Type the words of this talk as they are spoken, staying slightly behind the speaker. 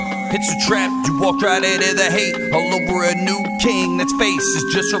It's a trap, you walked right into the hate. All over a new king that's face is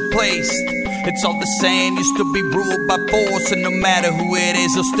just replaced. It's all the same, you still be ruled by force. And no matter who it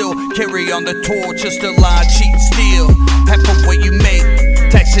is, they'll still carry on the torch. Just a lie, cheat, steal, half of what you make.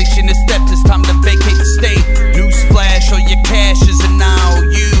 Taxation is theft, it's time to vacate the state. Newsflash, all your cash is an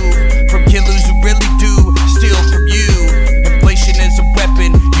IOU. From killers who really do steal from you. Inflation is a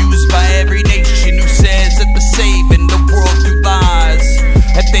weapon used by every nation who says that they're saving the world through lies.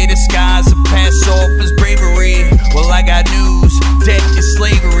 If they disguise and pass off as bravery, well, I got news, debt is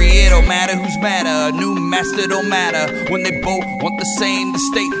slavery. It don't matter who's madder, a new master don't matter. When they both want the same, the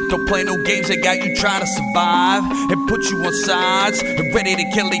state don't play no games. They got you trying to survive and put you on sides and ready to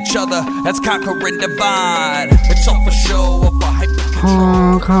kill each other. That's conquer and divide. It's all for show, or for hyper-control.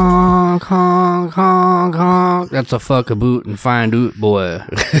 Honk, honk, honk, honk, honk. That's a fuck a boot and find out, boy.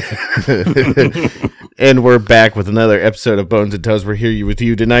 And we're back with another episode of Bones and Toes. We're here with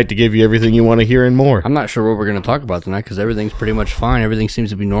you tonight to give you everything you want to hear and more. I'm not sure what we're going to talk about tonight because everything's pretty much fine. Everything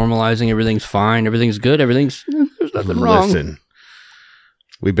seems to be normalizing. Everything's fine. Everything's good. There's nothing wrong. Listen,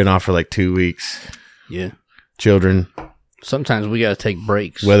 we've been off for like 2 weeks. Yeah. Children. Sometimes we got to take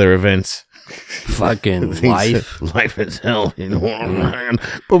breaks. Weather events. Fucking life. Life is hell, you know.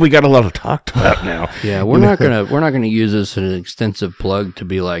 But we got a lot to talk about now. Yeah, we're not gonna use this as an extensive plug to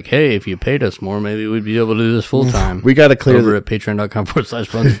be like, hey, if you paid us more, maybe we'd be able to do this full time. We got to clear over at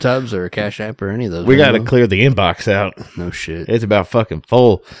patreon.com/bonesandtubs or Cash App or any of those. We got to clear the inbox out. No shit. It's about fucking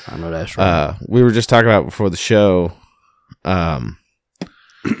full. I know that's right. We were just talking about before the show,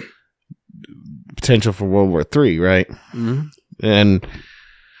 potential for World War III, right? Mm-hmm. And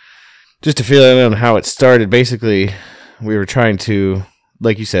just to feel out on how it started, basically, we were trying to,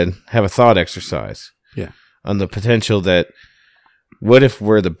 like you said, have a thought exercise. Yeah. On the potential that, what if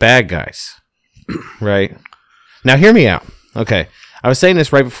we're the bad guys, right? Now, hear me out. Okay. I was saying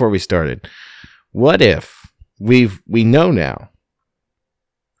this right before we started. What if we know now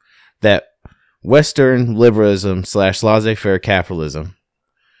that Western liberalism / laissez-faire capitalism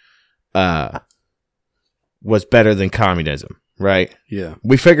was better than communism? Right? Yeah.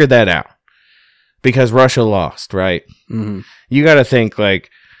 We figured that out because Russia lost, right? Mm-hmm. You got to think,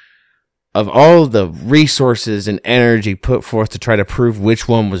 like, of all the resources and energy put forth to try to prove which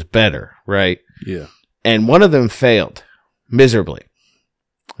one was better, right? Yeah. And one of them failed miserably.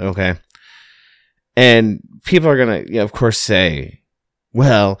 Okay. And people are going to, of course, say,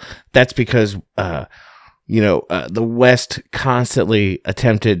 well, that's because, the West constantly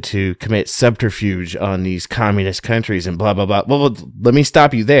attempted to commit subterfuge on these communist countries and blah, blah, blah. Well, let me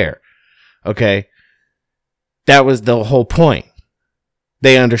stop you there. Okay. That was the whole point.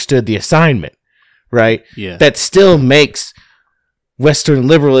 They understood the assignment, right? Yeah. That still makes Western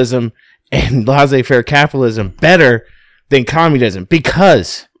liberalism and laissez-faire capitalism better than communism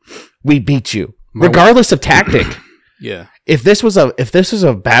because we beat you, regardless of tactic. Yeah. If this was a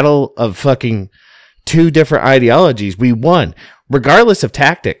battle of fucking two different ideologies, we won. Regardless of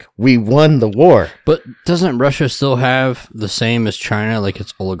tactic, we won the war. But doesn't Russia still have the same as China? Like,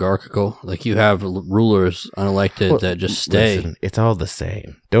 it's oligarchical? Like, you have rulers unelected that just stay. Listen, it's all the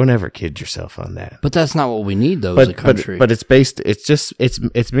same. Don't ever kid yourself on that. But that's not what we need, though, as a country. But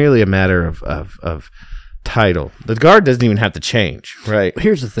it's merely a matter of title. The guard doesn't even have to change, right?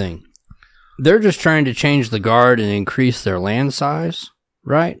 Here's the thing. They're just trying to change the guard and increase their land size.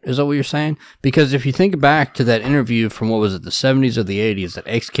 Right? Is that what you're saying? Because if you think back to that interview from, what was it, the 70s or the 80s, that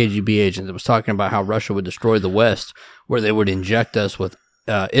ex-KGB agent that was talking about how Russia would destroy the West, where they would inject us with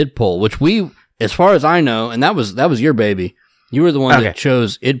IDPOL, which we, as far as I know, and that was your baby. You were the one that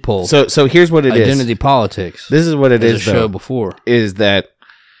chose IDPOL. So here's what it is. Identity politics. This is what it is, though. Show before. Is that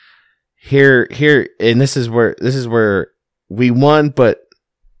here, and this is where we won, but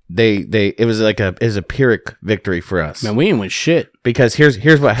it was like a Pyrrhic victory for us. Man, we ain't win shit. Because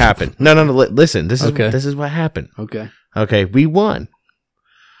here's what happened. No, listen. This is what happened. Okay, we won.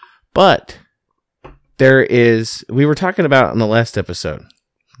 But we were talking about in the last episode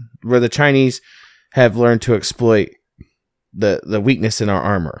where the Chinese have learned to exploit the weakness in our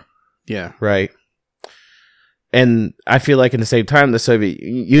armor. Yeah. Right? And I feel like in the same time the Soviet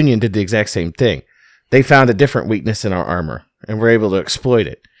Union did the exact same thing. They found a different weakness in our armor and were able to exploit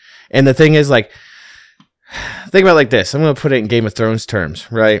it. And the thing is, like, think about it like this. I'm going to put it in Game of Thrones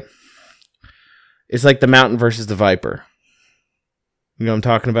terms, right? It's like the mountain versus the viper. You know what I'm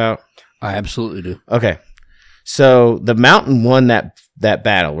talking about? I absolutely do. Okay. So the mountain won that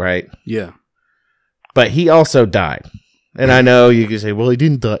battle, right? Yeah. But he also died. And I know you can say, well, he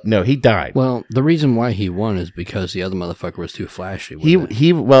didn't die. No, he died. Well, the reason why he won is because the other motherfucker was too flashy.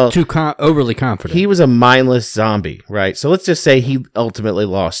 Overly confident. He was a mindless zombie, right? So let's just say he ultimately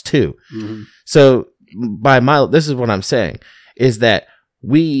lost too. Mm-hmm. So this is what I'm saying, is that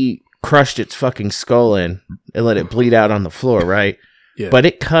we crushed its fucking skull in and let it bleed out on the floor, right? Yeah. But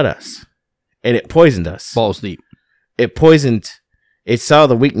it cut us and it poisoned us. Balls deep. It saw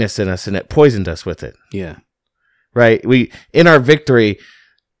the weakness in us and it poisoned us with it. Yeah. Right? In our victory,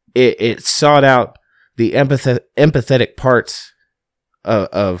 it sought out the empathetic parts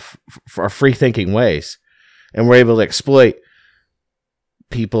of our free-thinking ways, and we're able to exploit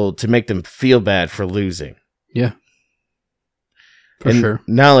people to make them feel bad for losing. Yeah. For and sure.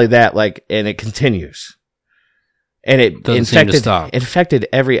 Not only that, and it continues. And it infected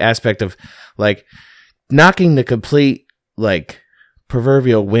every aspect of, knocking the complete,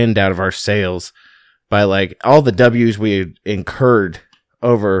 proverbial wind out of our sails by all the W's we had incurred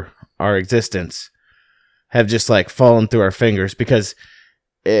over our existence have just fallen through our fingers, because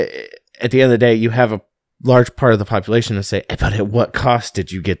at the end of the day, you have a large part of the population to say, but at what cost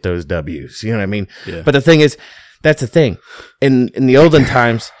did you get those W's? You know what I mean? Yeah. But the thing is, that's the thing. In the olden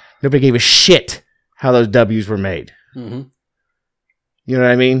times, nobody gave a shit how those W's were made. Mm-hmm. You know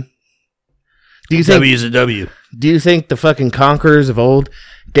what I mean? W's a W. Do you think the fucking conquerors of old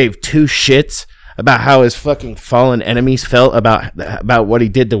gave two shits about how his fucking fallen enemies felt about what he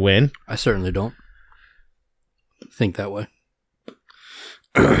did to win? I certainly don't think that way.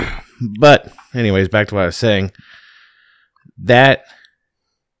 But anyways, back to what I was saying. That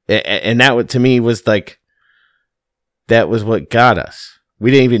to me was that was what got us.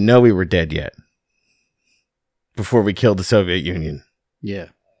 We didn't even know we were dead yet before we killed the Soviet Union. Yeah.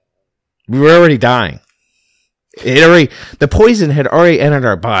 We were already dying. The poison had already entered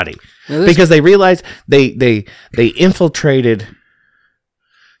our body, because they realized they infiltrated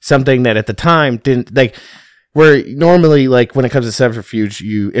something that at the time didn't, where normally, when it comes to subterfuge,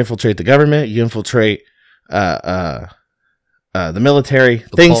 you infiltrate the government, you infiltrate the military,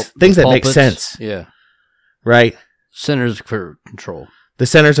 things that make sense. Yeah. Right? Centers for control. The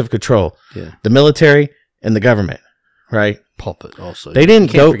centers of control. Yeah. The military and the government. Right? Pulpit also. They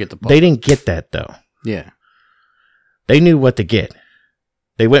didn't They didn't get that though. Yeah. They knew what to get.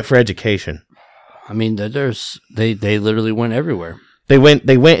 They went for education. I mean, they literally went everywhere. They went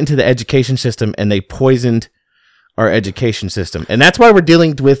into the education system and they poisoned our education system. And that's why we're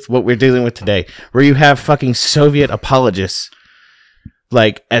dealing with what we're dealing with today, where you have fucking Soviet apologists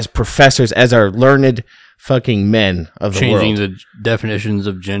as professors, as our learned fucking men of the world. Changing the definitions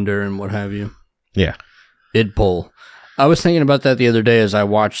of gender and what have you. Yeah. Idpol. I was thinking about that the other day as I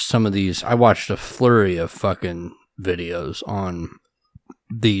watched some of these. I watched a flurry of fucking videos on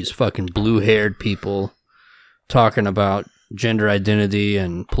these fucking blue-haired people talking about gender identity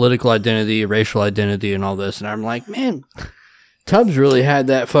and political identity, racial identity, and all this. And I'm like, man, Tubbs really had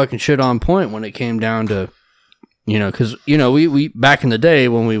that fucking shit on point when it came down to, because, we back in the day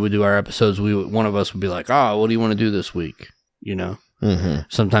when we would do our episodes, one of us would be like, what do you want to do this week? Mm-hmm.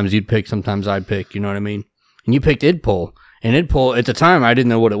 Sometimes you'd pick, sometimes I'd pick, you know what I mean? And you picked Idpol. And Idpol, at the time, I didn't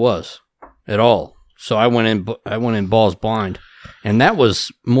know what it was at all. So I went in balls blind. And that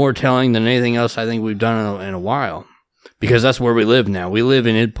was more telling than anything else I think we've done in a while. Because that's where we live now. We live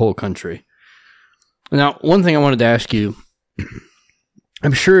in Idpol country. Now, one thing I wanted to ask you,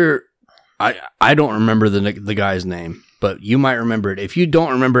 I'm sure I don't remember the guy's name, but you might remember it. If you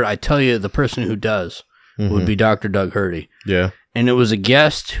don't remember it, I tell you the person who does would be Dr. Doug Hurdy. Yeah. And it was a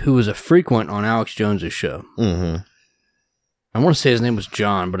guest who was a frequent on Alex Jones's show. Mm-hmm. I want to say his name was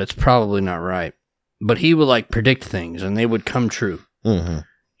John, but it's probably not right. But he would predict things and they would come true. Mm-hmm.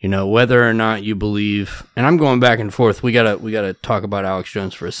 Whether or not you believe, and I'm going back and forth. We gotta talk about Alex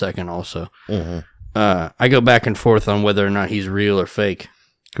Jones for a second also. Mm-hmm. I go back and forth on whether or not he's real or fake.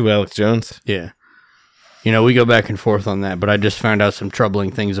 Who, Alex Jones? Yeah. We go back and forth on that, but I just found out some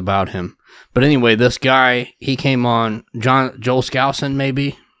troubling things about him. But anyway, this guy, he came on, Joel Skousen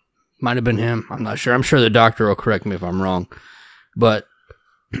maybe, might have been him. I'm not sure. I'm sure the doctor will correct me if I'm wrong. But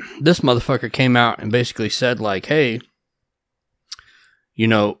this motherfucker came out and basically said hey,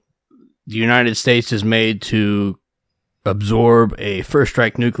 the United States is made to absorb a first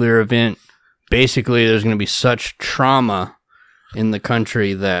strike nuclear event. Basically, there's going to be such trauma in the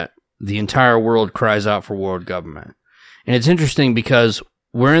country that the entire world cries out for world government. And it's interesting because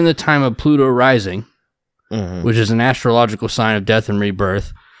we're in the time of Pluto rising, which is an astrological sign of death and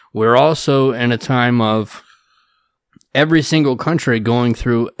rebirth. We're also in a time of every single country going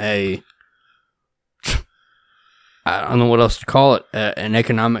through I don't know what else to call it, an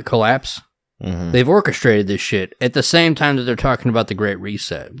economic collapse. They've orchestrated this shit at the same time that they're talking about the Great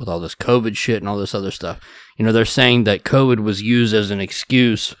Reset with all this COVID shit and all this other stuff. You know, they're saying that COVID was used as an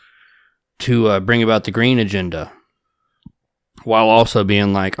excuse to bring about the green agenda, while also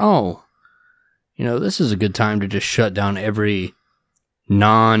being like, oh, you know, this is a good time to just shut down every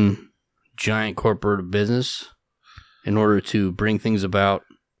non-giant corporate business in order to bring things about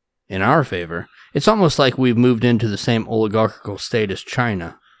in our favor. It's almost like we've moved into the same oligarchical state as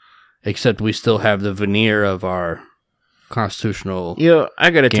China, except we still have the veneer of our constitutional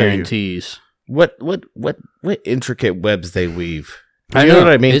I gotta guarantees. Tell you, what intricate webs they weave. I know what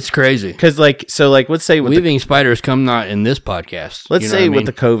I mean. It's crazy. Because let's say weaving spiders come not in this podcast. Let's say with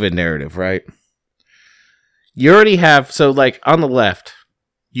the COVID narrative, right? You already have on the left,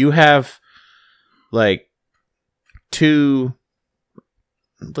 you have two,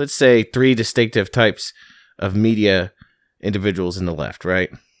 let's say 3 distinctive types of media individuals in the left, right?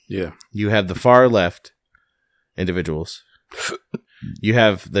 Yeah. You have the far left individuals. You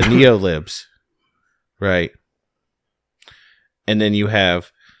have the neo-libs, right? And then you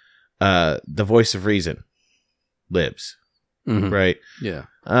have the voice of reason libs, right? Yeah.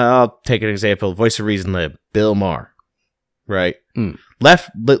 I'll take an example. Voice of reason lib, Bill Maher, right? Left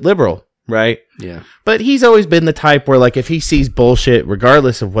liberal, right? Yeah. But he's always been the type where, if he sees bullshit,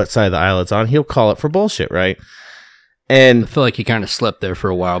 regardless of what side of the aisle it's on, he'll call it for bullshit, right? And I feel like he kind of slept there for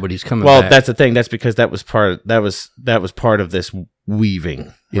a while, but he's coming back. Well, that's the thing. That's because that was part of this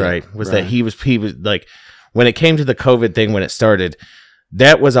weaving, right? That he was when it came to the COVID thing, when it started,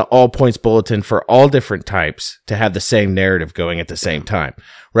 that was an all points bulletin for all different types to have the same narrative going at the same time,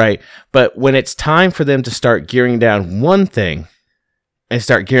 right? But when it's time for them to start gearing down one thing and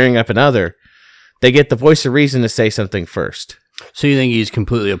start gearing up another, they get the voice of reason to say something first. So you think he's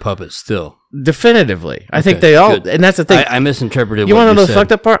completely a puppet still? Definitively. I think they all, and that's the thing. I misinterpreted you what you want to know said. the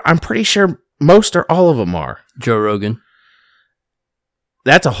fucked up part? I'm pretty sure most or all of them are. Joe Rogan.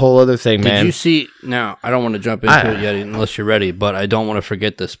 That's a whole other thing, man. Did you see, now, I don't want to jump into it yet unless you're ready, but I don't want to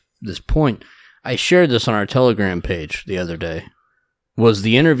forget this point. I shared this on our Telegram page the other day. Was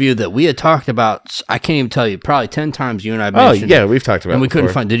the interview that we had talked about, I can't even tell you, probably 10 times you and I mentioned. Oh, yeah, we've talked about it. And we before.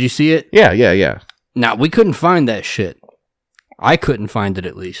 couldn't find, did you see it? Yeah. Now, we couldn't find that shit. I couldn't find it,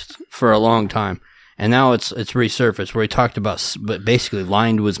 at least, for a long time. And now it's resurfaced, where he talked about, but basically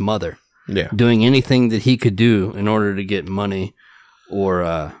lying to his mother. Yeah. Doing anything that he could do in order to get money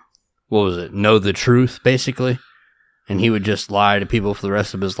or, know the truth, basically. And he would just lie to people for the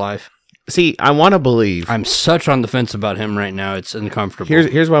rest of his life. See, I want to believe. I'm such on the fence about him right now. It's uncomfortable.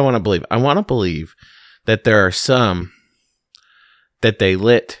 Here's what I want to believe. I want to believe that there are some that they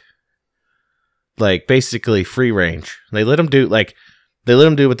let, basically free range. They let them do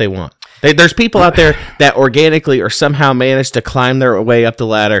what they want. There's people out there that organically or somehow manage to climb their way up the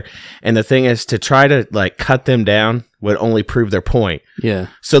ladder, and the thing is to try to cut them down would only prove their point. Yeah.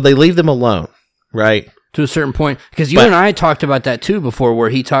 So they leave them alone, right? To a certain point, because you and I talked about that too before, where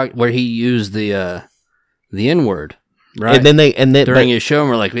he used the N-word, right? And then during his show, and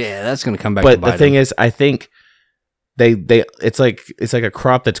we're like, yeah, that's going to come back. But the thing is, I think it's like a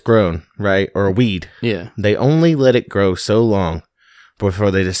crop that's grown, right, or a weed. Yeah. They only let it grow so long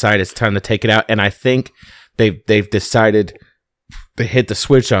before they decide it's time to take it out, and I think they've decided to hit the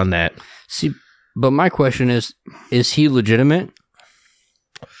switch on that. See, but my question is he legitimate?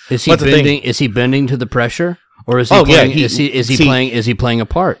 Is he bending? Is he bending to the pressure, or is he? Playing, is he playing a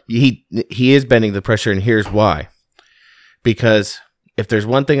part? He is bending the pressure, and here's why. Because if there's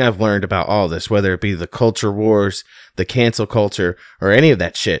one thing I've learned about all this, whether it be the culture wars, the cancel culture, or any of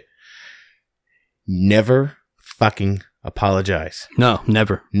that shit, never fucking apologize. No,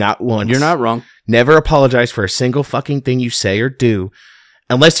 never. Not once. You're not wrong. Never apologize for a single fucking thing you say or do.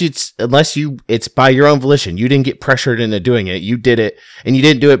 Unless it's by your own volition. You didn't get pressured into doing it. You did it, and you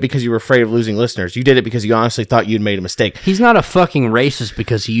didn't do it because you were afraid of losing listeners. You did it because you honestly thought you'd made a mistake. He's not a fucking racist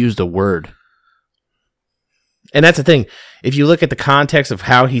because he used a word. And that's the thing. If you look at the context of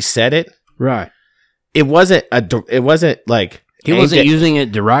how he said it, right, he wasn't using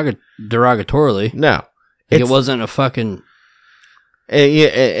it derogatorily. No, it wasn't a fucking.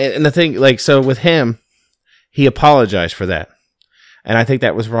 And the thing, so with him, he apologized for that. And I think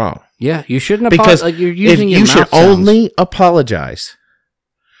that was wrong. Yeah, you shouldn't apologize. Because you're using your you mouth should sounds. only apologize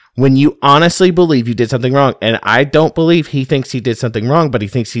when you honestly believe you did something wrong. And I don't believe he thinks he did something wrong, but he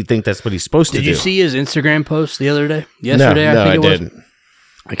thinks that's what he's supposed to do. Did you see his Instagram post the other day? Yesterday, No, I think it was. didn't.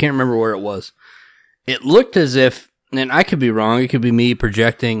 I can't remember where it was. It looked as if, and I could be wrong, it could be me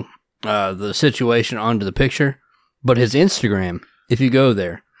projecting the situation onto the picture, but his Instagram, if you go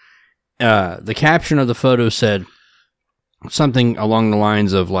there, the caption of the photo said something along the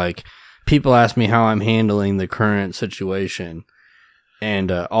lines of people ask me how I'm handling the current situation,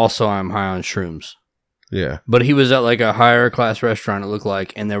 and also I'm high on shrooms. Yeah. But he was at like a higher class restaurant, it looked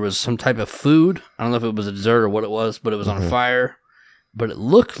like, and there was some type of food. I don't know if it was a dessert or what it was, but it was on fire. But it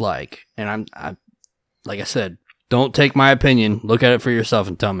looked like, and I like I said, don't take my opinion. Look at it for yourself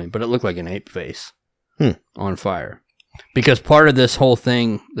and tell me. But it looked like an ape face on fire. Because part of this whole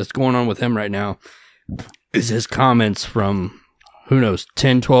thing that's going on with him right now is his comments from, who knows,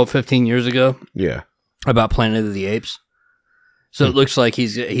 10, 12, 15 years ago. Yeah. About Planet of the Apes. So it looks like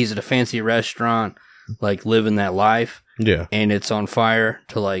he's at a fancy restaurant, like living that life. Yeah. And it's on fire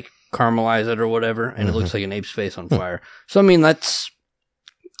to like caramelize it or whatever. And it looks like an ape's face on fire. So, I mean,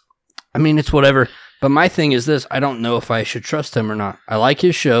 it's whatever. But my thing is this. I don't know if I should trust him or not. I like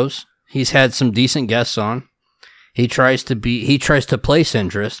his shows. He's had some decent guests on. He tries to play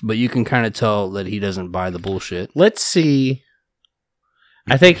centrist, but you can kind of tell that he doesn't buy the bullshit. Let's see.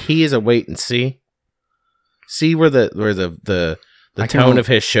 I think he is a wait and see. See where the tone of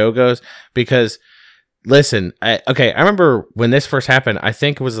his show goes. Because, listen, I remember when this first happened. I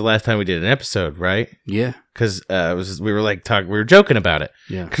think it was the last time we did an episode, right? Yeah. Because we were joking about it.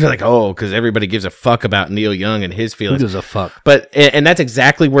 Yeah. Because like, because everybody gives a fuck about Neil Young and his feelings. Who gives a fuck? But and that's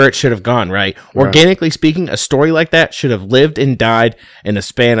exactly where it should have gone, right? Organically speaking, a story like that should have lived and died in a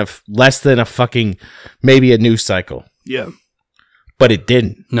span of less than maybe a news cycle. Yeah. But it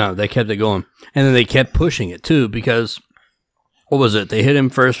didn't. No, they kept it going. And then they kept pushing it, too, because, what was it? They hit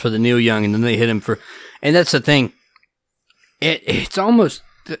him first for the Neil Young, and then they hit him for... And that's the thing. It's almost...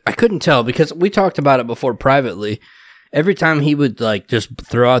 I couldn't tell, because we talked about it before privately. Every time he would, like, just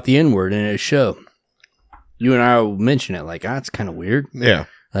throw out the N-word in his show, you and I would mention it, like, it's kind of weird. Yeah.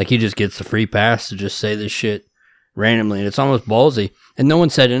 Like, he just gets the free pass to just say this shit randomly, and it's almost ballsy. And no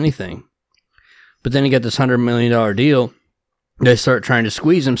one said anything. But then he got this $100 million deal. They start trying to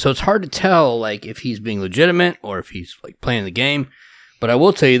squeeze him, so it's hard to tell, like, if he's being legitimate or if he's, like, playing the game. But I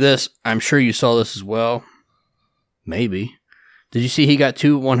will tell you this. I'm sure you saw this as well. Maybe. Did you see he got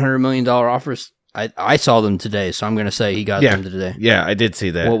 2 $100 million offers? I saw them today, so I'm going to say he got them today. Yeah, I did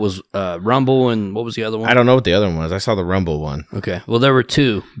see that. What was Rumble and what was the other one? I don't know what the other one was. I saw the Rumble one. Okay. Well, there were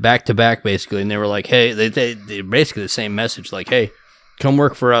 2 back-to-back, basically, and they were like, hey, they basically the same message, like, hey, come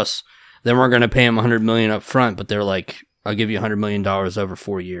work for us. Then we're going to pay him $100 million up front, but they're like, I'll give you $100 million over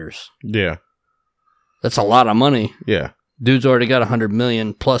 4 years. Yeah. That's a lot of money. Yeah. Dude's already got $100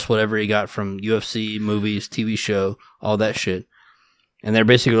 million plus whatever he got from UFC, movies, TV show, all that shit. And they're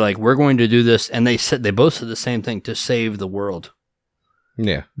basically like, we're going to do this. And they both said the same thing, to save the world.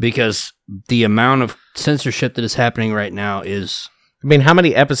 Yeah. Because the amount of censorship that is happening right now is... I mean, how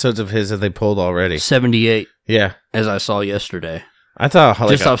many episodes of his have they pulled already? 78. Yeah. As I saw yesterday. I thought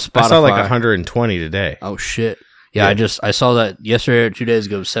just off Spotify. I saw like 120 today. Oh, shit. Yeah, I saw that yesterday or 2 days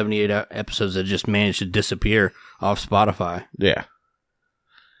ago, 78 episodes that just managed to disappear off Spotify. Yeah.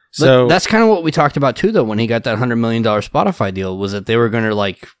 So that's kind of what we talked about too, though. When he got that $100 million Spotify deal, was that they were going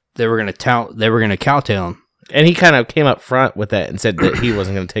to cowtail him, and he kind of came up front with that and said that he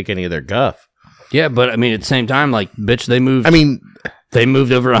wasn't going to take any of their guff. Yeah, but I mean, at the same time, like, bitch, they moved. I mean, they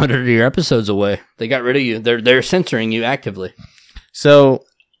moved over 100 of your episodes away. They got rid of you. They're censoring you actively. So,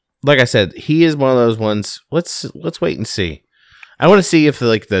 like I said, he is one of those ones. Let's wait and see. I want to see if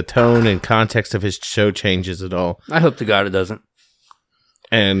the tone and context of his show changes at all. I hope to God it doesn't.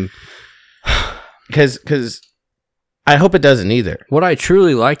 And because I hope it doesn't either. What I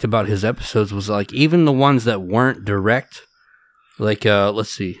truly liked about his episodes was, like, even the ones that weren't direct. Like, let's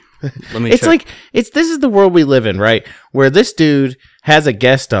see. Let me. It's check. like this is the world we live in, right? Where this dude has a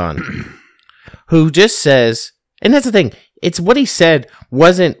guest on who just says, and that's the thing. It's what he said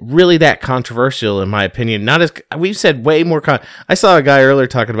wasn't really that controversial, in my opinion. Not as we've said way more. I saw a guy earlier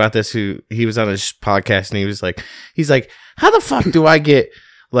talking about this he was on his podcast, and he's like, how the fuck do I get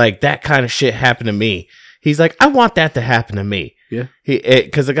like that kind of shit happen to me? He's like, I want that to happen to me. Yeah.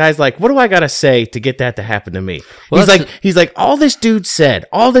 Because the guy's like, what do I gotta say to get that to happen to me? Well, he's like, all this dude said,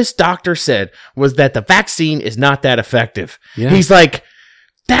 all this doctor said was that the vaccine is not that effective. Yeah. He's like,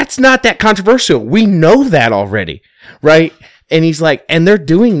 that's not that controversial. We know that already, right? And he's like, and they're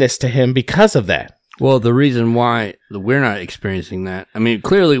doing this to him because of that. Well, the reason why we're not experiencing that, I mean,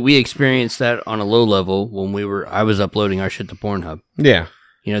 clearly we experienced that on a low level when I was uploading our shit to Pornhub. Yeah.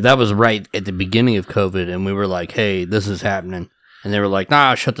 You know, that was right at the beginning of COVID, and we were like, hey, this is happening. And they were like,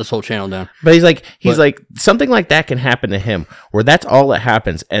 nah, shut this whole channel down. But he's like, something like that can happen to him, where that's all that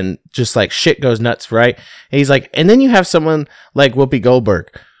happens, and just like shit goes nuts, right? And he's like, and then you have someone like Whoopi Goldberg,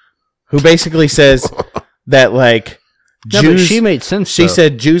 who basically says that like Jews. No, but she made sense. She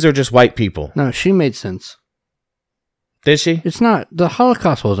said Jews are just white people. No, she made sense. Did she? It's not. The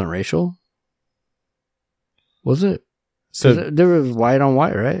Holocaust wasn't racial. Was it? So There was white on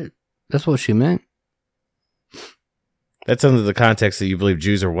white, right? That's what she meant. that's under the context that you believe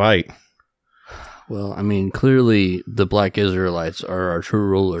Jews are white. Well, I mean, clearly the black Israelites are our true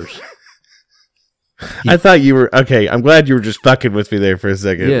rulers. I thought you were okay. I'm glad you were just fucking with me there for a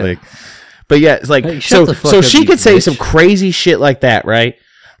second. Yeah. Like, but yeah, it's like Hey, shut the fuck so up, she you could say bitch. some crazy shit like that, right?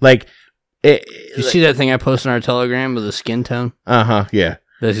 Like, You see that thing I posted on our Telegram with the skin tone? yeah.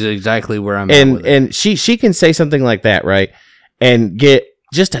 That's exactly where I'm at with it. And she can say something like that, right? And get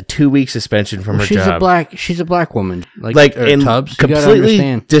just a 2-week suspension from her job. She's a black woman. Like and Tubbs, you gotta completely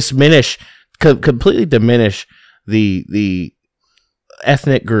understand. completely diminish the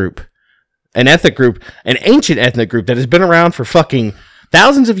ethnic group, an ancient ethnic group that has been around for fucking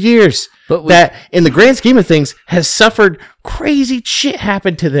thousands of years. But that, in the grand scheme of things, has suffered crazy shit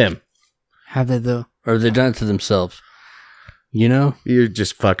happen to them. have they though? Or have they done it to themselves? You know? You're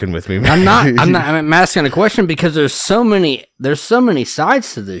just fucking with me, man. I'm not. I'm asking a question because there's so many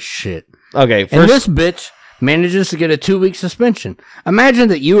sides to this shit. Okay, And first, this bitch manages to get a 2-week suspension. Imagine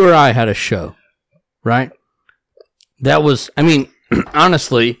that you or I had a show, right? That was, I mean,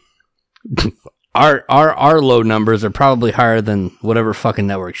 honestly, our low numbers are probably higher than whatever fucking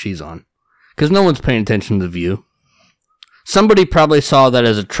network she's on, because no one's paying attention to The View. Somebody probably saw that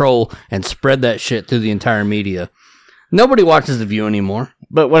as a troll and spread that shit through the entire media. Nobody watches The View anymore.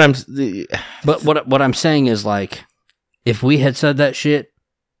 but what I'm saying is, like, if we had said that shit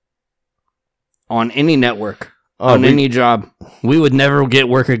on any network, any job, we would never get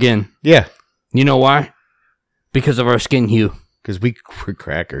work again. yeah, You know why? Because of our skin hue. because we're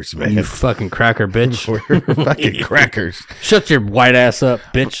crackers, man. You fucking cracker, bitch. We're fucking crackers. Shut your white ass up,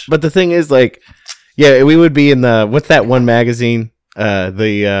 bitch. But the thing is, like, yeah, we would be in the what's that one magazine? Yeah. What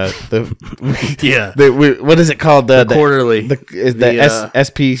is it called? The Quarterly.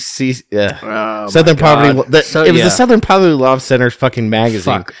 SPC Oh, Southern my Poverty. God. It was the Southern Poverty Law Center's fucking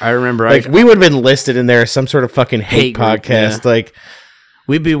magazine. Fuck, I remember. Like, we would have been listed in there as some sort of fucking hate group, podcast. yeah. Like,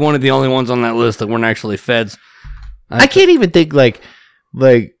 We'd be one of the only ones on that list that weren't actually feds. I can't even think like,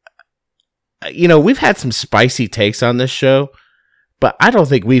 you know, we've had some spicy takes on this show, but I don't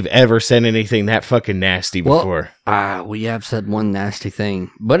think we've ever said anything that fucking nasty before. We have said one nasty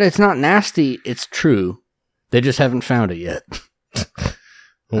thing, but it's not nasty. It's true. They just haven't found it yet.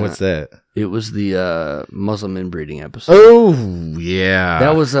 What's that? It was the Muslim inbreeding episode. Oh, yeah.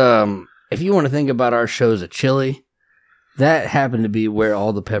 That was, if you want to think about our shows at Chile, that happened to be where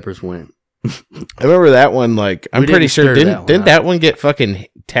all the peppers went. I remember that one. Like, I'm pretty sure didn't that one get fucking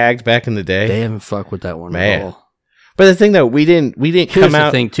tagged back in the day? They haven't fucked with that one Man. at all. But the thing though, we didn't Here's come the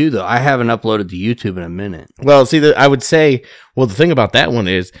out. thing too, though. I haven't uploaded to YouTube in a minute. Well, see, I would say, well, the thing about that one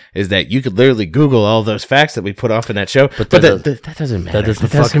is that you could literally Google all those facts that we put off in that show. But that doesn't matter. That doesn't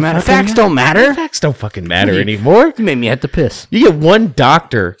fucking matter. Facts don't matter. Facts don't fucking matter anymore. You made me have to piss. You get one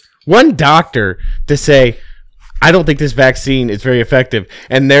doctor to say, I don't think this vaccine is very effective,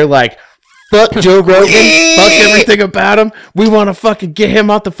 and they're like, fuck Joe Rogan, fuck everything about him. We want to fucking get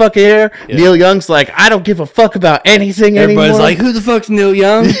him out the fucking air. Yeah. Neil Young's like, I don't give a fuck about anything anymore. Everybody's like, who the fuck's Neil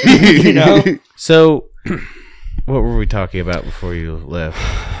Young? You know? So, what were we talking about before you left?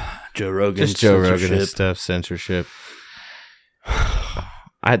 Joe Rogan. Just Joe Rogan and stuff, censorship.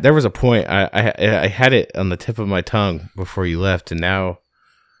 There was a point, I had it on the tip of my tongue before you left, and now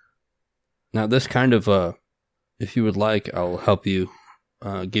this kind of, if you would like, I'll help you.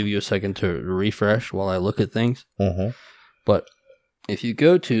 Give you a second to refresh while I look at things. Mm-hmm. But if you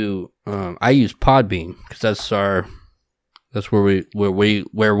go to, I use Podbean because that's where we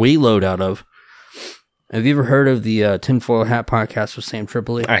load out of. Have you ever heard of the Tinfoil Hat podcast with Sam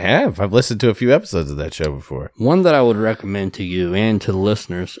Tripoli? I have. I've listened to a few episodes of that show before. One that I would recommend to you and to the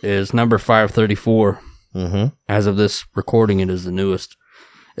listeners is number 534. Mm-hmm. As of this recording, it is the newest.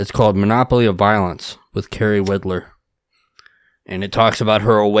 It's called Monopoly of Violence with Carrie Wedler. And it talks about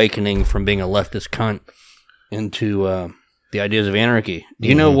her awakening from being a leftist cunt into the ideas of anarchy. Do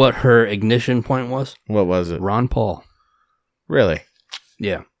you know what her ignition point was? What was it? Ron Paul. Really?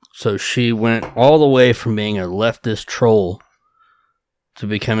 Yeah. So she went all the way from being a leftist troll to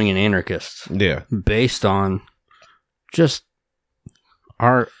becoming an anarchist. Yeah. Based on just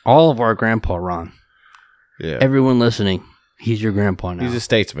all of our grandpa Ron. Yeah. Everyone listening, he's your grandpa now. He's a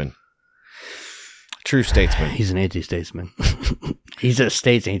statesman. True statesman. He's an anti-statesman. He's a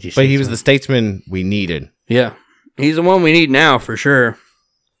state's anti-statesman. But he was the statesman we needed. Yeah. He's the one we need now, for sure.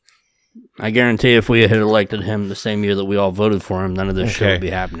 I guarantee if we had elected him the same year that we all voted for him, none of this shit would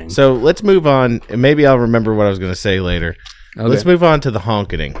be happening. So let's move on, and maybe I'll remember what I was going to say later. Okay. Let's move on to the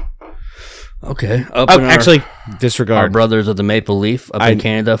Honkkening. Okay. Actually, Our disregard. brothers of the Maple Leaf up in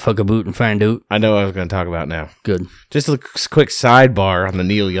Canada, fuck a boot and find out. I know what I was going to talk about now. Good. Just a quick sidebar on the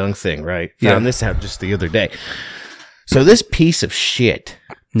Neil Young thing, right? Found this out just the other day. So this piece of shit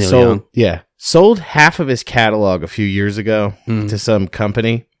Neil Young. sold half of his catalog a few years ago to some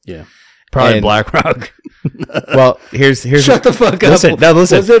company. Yeah. Probably BlackRock. Well, here's Shut the fuck up. Listen.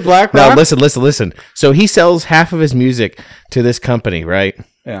 Was it BlackRock? No, listen. So he sells half of his music to this company, right?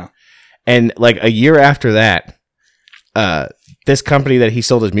 Yeah. And like a year after that, this company that he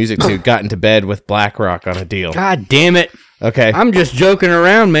sold his music to got into bed with BlackRock on a deal. God damn it. Okay. I'm just joking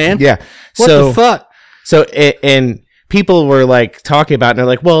around, man. Yeah. What the fuck? So, and people were like talking about it, and they're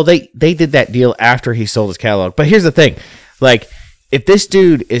like, well, they did that deal after he sold his catalog. But here's the thing. Like, if this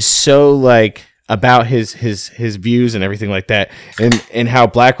dude is so like about his views and everything like that, and how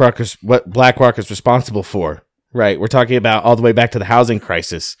what BlackRock is responsible for, right? We're talking about all the way back to the housing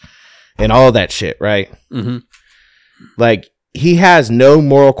crisis and all of that shit, right? Mm-hmm. Like, he has no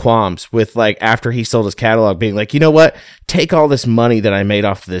moral qualms with, like, after he sold his catalog being like, you know what? Take all this money that I made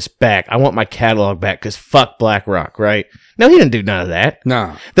off of this back. I want my catalog back because fuck BlackRock, right? No, he didn't do none of that.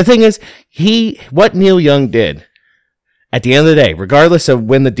 No. The thing is, what Neil Young did at the end of the day, regardless of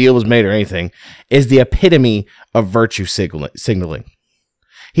when the deal was made or anything, is the epitome of virtue signaling.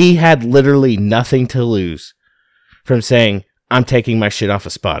 He had literally nothing to lose from saying, I'm taking my shit off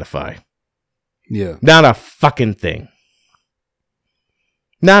of Spotify. Yeah. Not a fucking thing.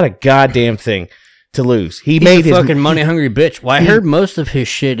 Not a goddamn thing to lose. He's made his fucking money hungry bitch. Well, I heard most of his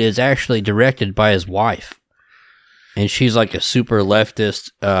shit is actually directed by his wife, and she's like a super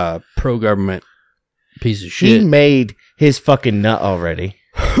leftist, pro government piece of shit. He made his fucking nut already.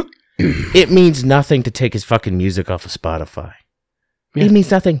 It means nothing to take his fucking music off of Spotify. Yeah. It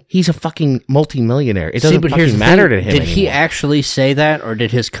means nothing. He's a fucking multimillionaire. It doesn't fucking matter to him. Did he actually say that, or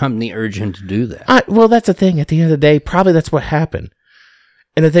did his company urge him to do that? Well, that's the thing. At the end of the day, probably that's what happened.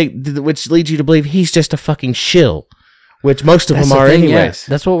 And the thing, which leads you to believe he's just a fucking shill, which most of them are anyways. Yeah.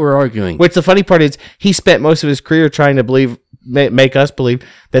 That's what we're arguing. Which the funny part is, he spent most of his career trying to make us believe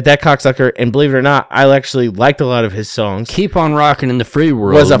that cocksucker, and believe it or not, I actually liked a lot of his songs. Keep on rocking in the free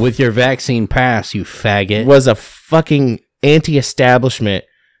world with your vaccine pass, you faggot. Was a fucking anti-establishment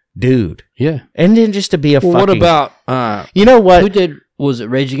dude. Yeah. And then just to be a fucking... What about... you know what? Who did... Was it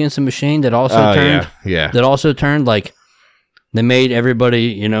Rage Against the Machine that also turned? Yeah. That also turned, like... They made everybody,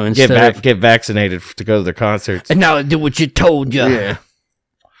 you know, instead get vaccinated to go to their concerts. And now do what you told you. Yeah.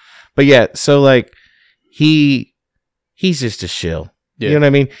 But yeah, so like he's just a shill. Yeah. You know what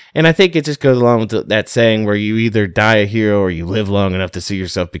I mean? And I think it just goes along with that saying where you either die a hero or you live long enough to see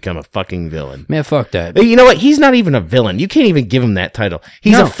yourself become a fucking villain. Man, fuck that. But you know what? He's not even a villain. You can't even give him that title.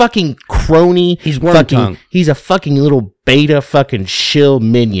 He's a fucking crony. He's worm-tongue. He's a fucking little beta fucking shill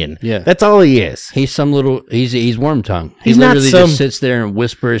minion. Yeah. That's all he is. He's some little... He's worm-tongue. He literally just sits there and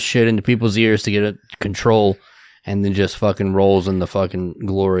whispers shit into people's ears to get control... And then just fucking rolls in the fucking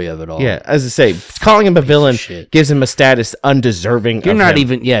glory of it all. Yeah, as I say, calling him a villain gives him a status undeserving. You're not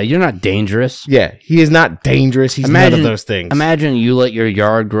even, you're not dangerous. Yeah, he is not dangerous. He's none of those things. Imagine you let your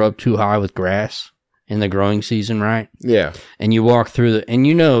yard grow up too high with grass in the growing season, right? Yeah. And you walk through and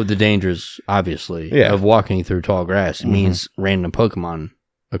you know the dangers, obviously, of walking through tall grass. It means random Pokemon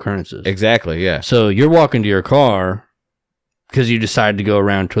occurrences. Exactly, yeah. So you're walking to your car because you decided to go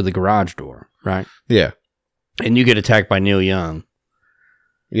around to the garage door, right? Yeah. And you get attacked by Neil Young.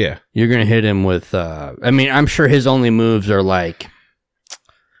 Yeah. You're going to hit him with, I'm sure his only moves are like,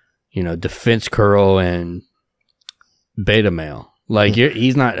 defense curl and beta male. Like,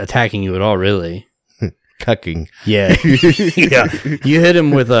 he's not attacking you at all, really. Cucking. Yeah. Yeah. You hit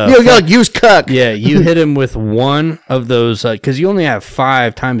him with a... use cuck. Yeah, you hit him with one of those, because you only have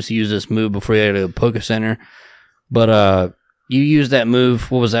 5 times to use this move before you go to Poke Center. But, you used that move.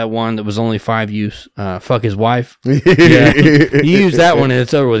 What was that one that was only 5 use? Fuck his wife. Yeah. You use that one and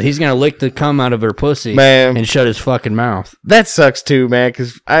it's over with. He's going to lick the cum out of her pussy and shut his fucking mouth. That sucks too, man,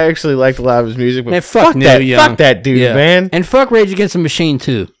 because I actually liked a lot of his music. But man, fuck that dude, man. And fuck Rage Against the Machine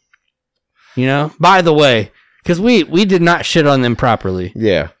too. By the way, because we did not shit on them properly.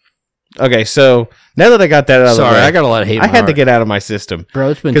 Yeah. Okay, so now that I got that out of the way. Sorry, I got a lot of hate. I had to get out of my system.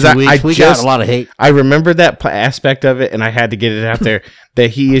 Bro, it's been 2 weeks. We got a lot of hate. I remembered that aspect of it, and I had to get it out there that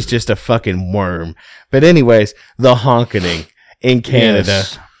he is just a fucking worm. But anyways, the Honkkening in Canada.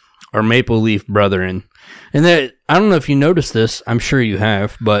 Yes. Our Maple Leaf brethren. And I don't know if you noticed this. I'm sure you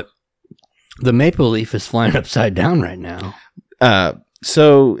have, but the Maple Leaf is flying upside down right now.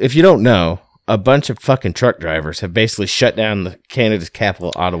 So if you don't know, a bunch of fucking truck drivers have basically shut down Canada's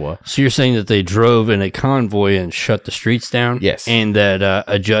capital, Ottawa. So you're saying that they drove in a convoy and shut the streets down? Yes. And that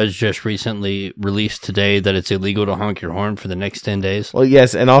a judge just recently released today that it's illegal to honk your horn for the next 10 days? Well,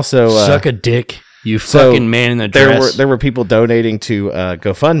 yes, and also... Suck a dick, you fucking man in the dress. There were people donating to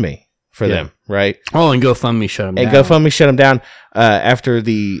GoFundMe for them, right? Oh, and GoFundMe shut them down. And GoFundMe shut them down after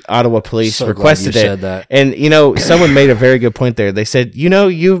the Ottawa police requested it. Said that. And, someone made a very good point there. They said,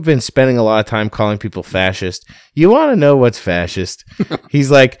 you've been spending a lot of time calling people fascist. You want to know what's fascist? He's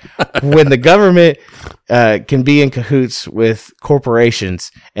like, when the government can be in cahoots with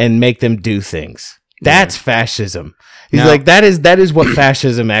corporations and make them do things. That's fascism. He's like, that is what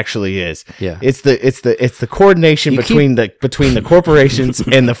fascism actually is. Yeah. It's the coordination between the corporations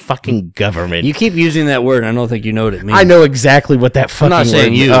and the fucking government. You keep using that word. I don't think you know what it means. I know exactly what that fucking word. I'm not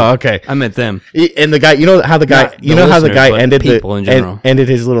saying you. Oh, okay. I meant them. And the guy, how the guy ended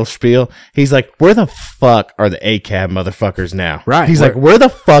his little spiel. He's like, where the fuck are the ACAB motherfuckers now? Right. He's like, where the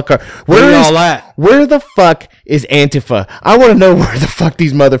fuck are all at? Where the fuck is Antifa? I want to know where the fuck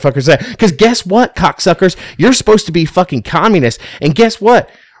these motherfuckers at. Because guess what, cocksuckers? You're supposed to be fucking communists. And guess what?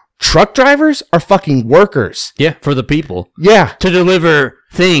 Truck drivers are fucking workers. Yeah, for the people. Yeah. To deliver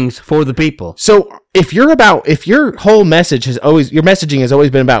things for the people. So if your whole message your messaging has always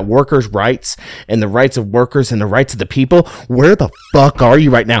been about workers' rights and the rights of workers and the rights of the people, where the fuck are you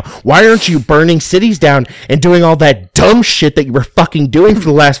right now? Why aren't you burning cities down and doing all that dumb shit that you were fucking doing for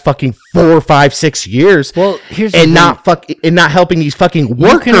the last fucking 4, 5, 6 years? Well, here's not helping these fucking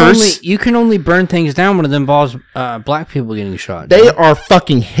workers. You can only burn things down when it involves black people getting shot. They are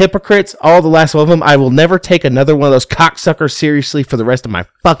fucking hypocrites, all the last of them. I will never take another one of those cocksuckers seriously for the rest of my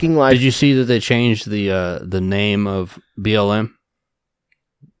fucking life. Did you see that they changed the name of BLM?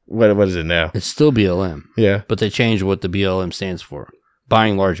 What is it now? It's still BLM. Yeah. But they changed what the BLM stands for.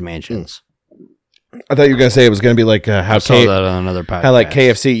 Buying large mansions. I thought you were going to say it was going to be like I saw that on another podcast. How like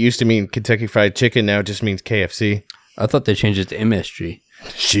KFC used to mean Kentucky Fried Chicken, now it just means KFC. I thought they changed it to MSG.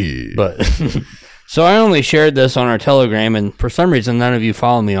 Shit. But so I only shared this on our Telegram, and for some reason none of you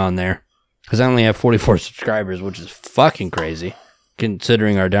follow me on there because I only have 44 subscribers, which is fucking crazy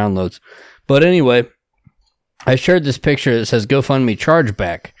considering our downloads. But anyway, I shared this picture that says GoFundMe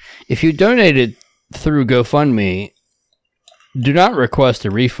chargeback. If you donated through GoFundMe, do not request a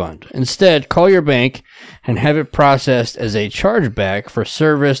refund. Instead, call your bank and have it processed as a chargeback for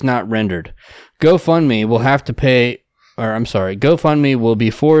service not rendered. GoFundMe will be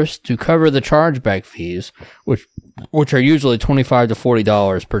forced to cover the chargeback fees, which are usually $25 to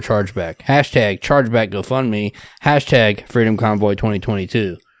 $40 per chargeback. Hashtag chargeback GoFundMe. Hashtag Freedom Convoy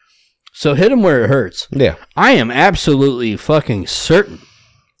 2022. So hit them where it hurts. Yeah. I am absolutely fucking certain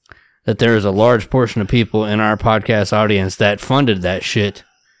that there is a large portion of people in our podcast audience that funded that shit,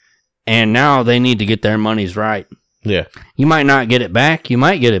 and now they need to get their monies right. Yeah. You might not get it back. You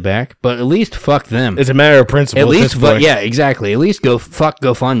might get it back, but at least fuck them. It's a matter of principle. At least, yeah, exactly. At least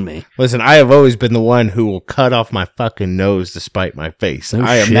GoFundMe. Listen, I have always been the one who will cut off my fucking nose to spite my face. No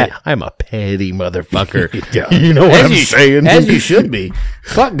I'm a petty motherfucker. You know what I'm saying? As you should be.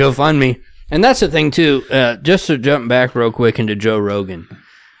 Fuck GoFundMe. And that's the thing, too. Just to jump back real quick into Joe Rogan.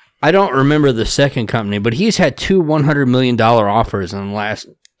 I don't remember the second company, but he's had 2 $100 million offers in the last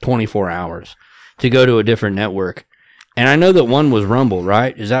 24 hours to go to a different network. And I know that one was Rumble,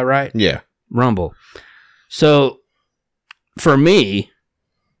 right? Is that right? Yeah. Rumble. So, for me,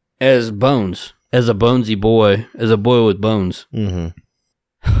 as a bonesy boy, as a boy with bones, in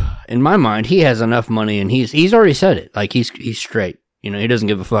my mind, he has enough money, and he's already said it. Like, he's straight. You know, he doesn't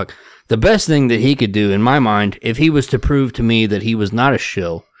give a fuck. The best thing that he could do, in my mind, if he was to prove to me that he was not a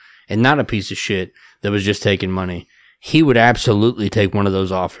shill and not a piece of shit that was just taking money, he would absolutely take one of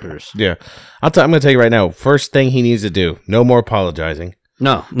those offers. Yeah. I'm going to tell you right now, first thing he needs to do, no more apologizing.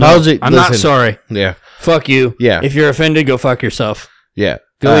 No, I'm not sorry. Yeah. Fuck you. Yeah. If you're offended, go fuck yourself. Yeah.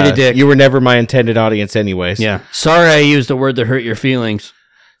 Go eat a dick. You were never my intended audience anyways. Yeah. Sorry I used a word that hurt your feelings.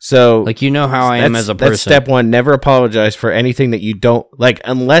 So, like, you know how I am as a person. That's step one. Never apologize for anything that you don't like,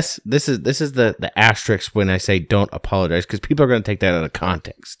 unless this is the asterisk when I say don't apologize, because people are going to take that out of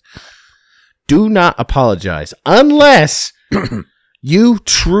context. Do not apologize unless you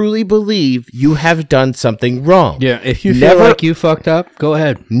truly believe you have done something wrong. Yeah, if you feel like you fucked up, go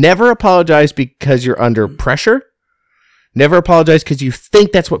ahead. Never apologize because you're under pressure. Never apologize because you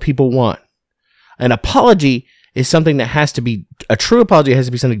think that's what people want. An apology is something that has to be, a true apology has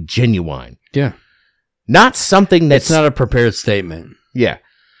to be something genuine. Yeah. Not something that's... It's not a prepared statement. Yeah.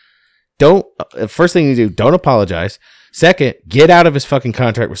 First thing you do, don't apologize. Second, get out of his fucking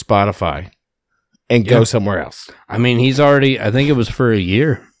contract with Spotify and go somewhere else. I mean, he's already, I think it was for a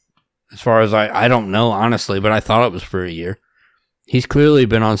year As far as I don't know, honestly, but I thought it was for a year. He's clearly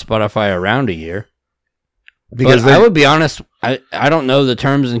been on Spotify around a year. Because I would be honest, I don't know the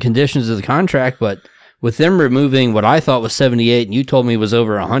terms and conditions of the contract, but with them removing what I thought was 78 and you told me was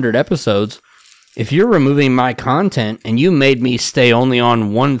over 100 episodes, if you're removing my content and you made me stay only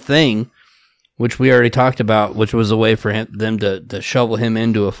on one thing, which we already talked about, which was a way for them to shovel him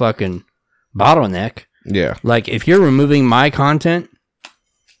into a fucking bottleneck. Yeah. Like, if you're removing my content,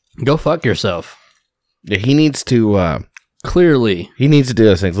 go fuck yourself. Yeah, he needs to... Clearly. He needs to do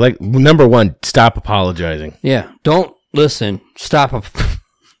those things. Like, number one, stop apologizing. Yeah. Don't listen. Stop.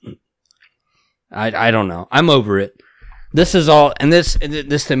 I don't know. I'm over it. This is all, and this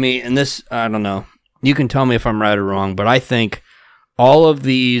to me, and this, I don't know. You can tell me if I'm right or wrong, but I think all of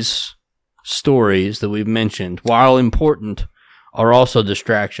these stories that we've mentioned, while important, are also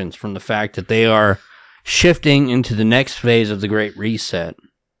distractions from the fact that they are shifting into the next phase of the Great Reset,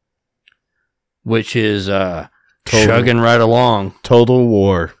 which is chugging right along. Total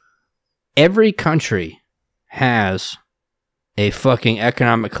war. Every country has a fucking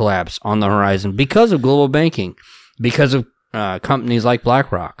economic collapse on the horizon because of global banking, because of companies like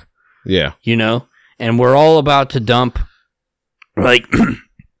BlackRock. Yeah. You know? And we're all about to dump, like,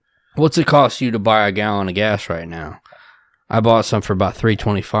 what's it cost you to buy a gallon of gas right now? I bought some for about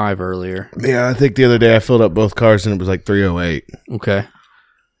 $3.25 earlier. Yeah, I think the other day I filled up both cars and it was like $3.08. Okay.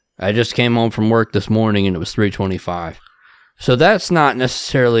 I just came home from work this morning and it was $3.25. So that's not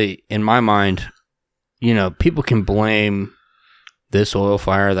necessarily, in my mind, you know, people can blame this oil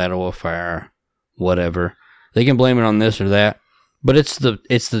fire, that oil fire, whatever. They can blame it on this or that, but it's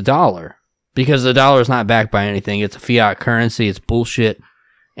the dollar, because the dollar is not backed by anything. It's a fiat currency. It's bullshit,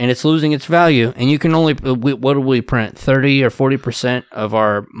 and it's losing its value. And you can only, what do we print? 30 or 40% of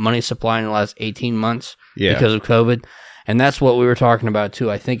our money supply in the last 18 months because of COVID. And that's what we were talking about too.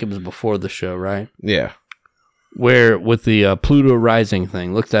 I think it was before the show, right? Yeah. Where with the Pluto rising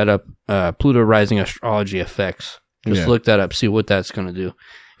thing, look that up. Pluto rising astrology effects. Just look that up. See what that's going to do.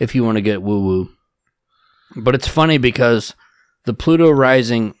 If you want to get woo woo. But it's funny because the Pluto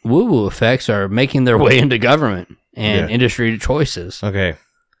rising woo woo effects are making their way into government and industry choices. Okay.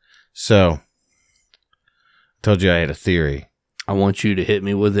 So, told you I had a theory. I want you to hit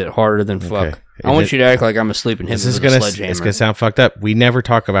me with it harder than fuck. I want you to act like I'm asleep and hit me with a sledgehammer. It's going to sound fucked up. We never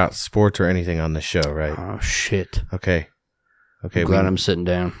talk about sports or anything on the show, right? Oh, shit. Okay. I'm glad I'm sitting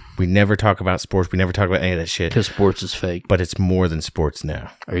down. We never talk about sports. We never talk about any of that shit. Because sports is fake. But it's more than sports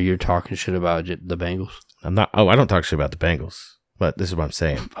now. Are you talking shit about the Bengals? I'm not. Oh, I don't talk shit about the Bengals. But this is what I'm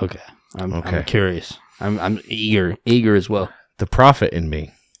saying. Okay. I'm curious. I'm eager as well. The prophet in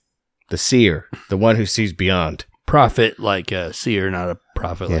me. The seer. The one who sees beyond. Prophet like a seer, not a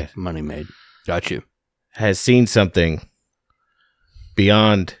prophet like money made. Got you. Has seen something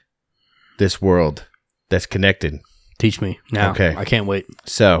beyond this world that's connected. Teach me now. Okay. I can't wait.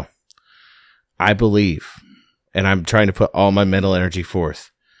 So, I believe, and I'm trying to put all my mental energy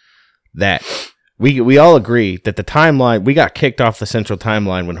forth, that we all agree that the timeline, we got kicked off the central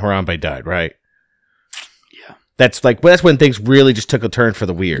timeline when Harambe died, right? Yeah. That's when things really just took a turn for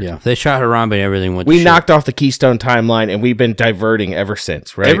the weird. Yeah. They shot Harambe and everything went We knocked off the Keystone timeline, and we've been diverting ever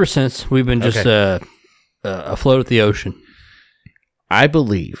since, right? Ever since. We've been just afloat at the ocean. I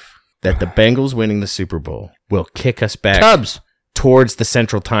believe that the Bengals winning the Super Bowl will kick us back towards the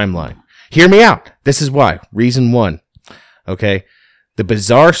central timeline. Hear me out. This is why. Reason one. Okay? The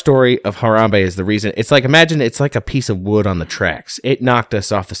bizarre story of Harambe is the reason. It's like, imagine it's like a piece of wood on the tracks. It knocked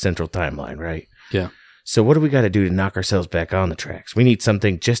us off the central timeline, right? Yeah. So what do we got to do to knock ourselves back on the tracks? We need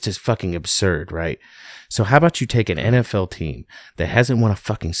something just as fucking absurd, right? So how about you take an NFL team that hasn't won a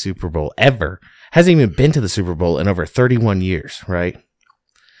fucking Super Bowl ever, hasn't even been to the Super Bowl in over 31 years, right?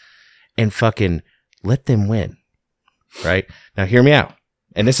 And fucking let them win, right? Now, hear me out.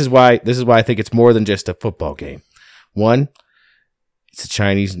 And this is why I think it's more than just a football game. One, it's a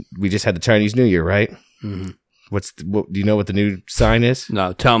Chinese. We just had the Chinese New Year, right? Mm-hmm. Do you know what the new sign is?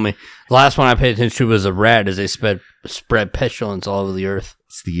 No, tell me. The last one I paid attention to was a rat as they spread pestilence all over the earth.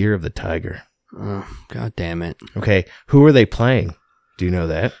 It's the year of the tiger. Oh, God damn it. Okay, who are they playing? Do you know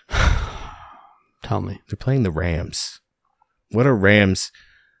that? Tell me. They're playing the Rams. What are Rams?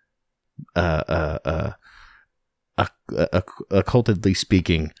 Occultedly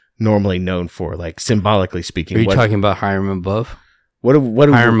speaking, normally known for, like symbolically speaking. Are you talking about Hiram above? What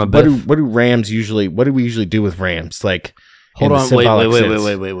do Rams usually? What do we usually do with Rams? Like, hold on,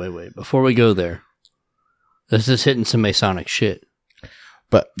 wait. Before we go there, this is hitting some Masonic shit.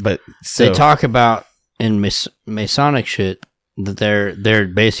 But so, they talk about in Masonic shit that they're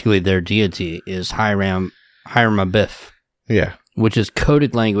basically their deity is Hiram Abiff. Yeah. which is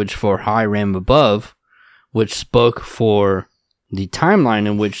coded language for High Ram Above, which spoke for the timeline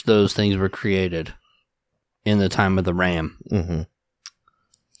in which those things were created in the time of the Ram. Mm-hmm.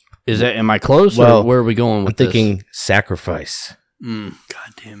 Am I close, or where are we going with I'm thinking sacrifice. God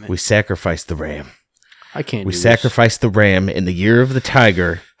damn it. We sacrificed the Ram. I can't We do sacrificed the Ram in the year of the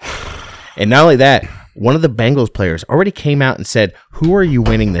Tiger. And not only that, one of the Bengals players already came out and said, who are you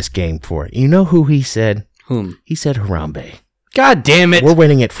winning this game for? You know who he said? Whom? He said Harambe. God damn it. We're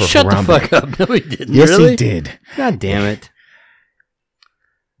winning it for Shut Harambe. the fuck up. No, he didn't. Yes, really? he did. God damn it.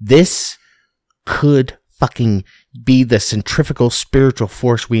 This could fucking be the centrifugal spiritual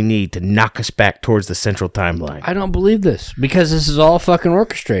force we need to knock us back towards the central timeline. I don't believe this, because this is all fucking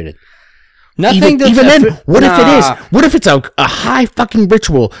orchestrated. Nothing Even then, what if it is? What if it's a high fucking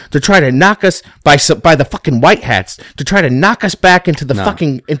ritual to try to knock us by the fucking white hats to try to knock us back into the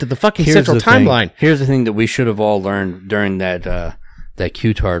fucking central timeline? Here's the thing that we should have all learned during that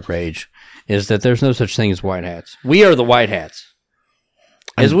Q-tard rage is that there's no such thing as white hats. We are the white hats.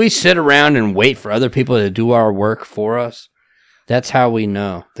 As we sit around and wait for other people to do our work for us, that's how we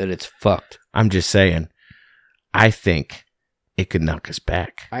know that it's fucked. I'm just saying, I think it could knock us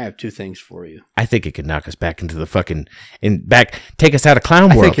back. I have two things for you. I think it could knock us back into the fucking take us out of clown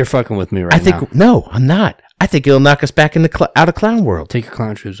world. I think you're fucking with me right now. No, I'm not. I think it'll knock us back out of clown world. Take your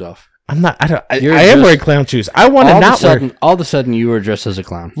clown shoes off. I'm not. I am wearing clown shoes. I want to not wear. All of a sudden, you were dressed as a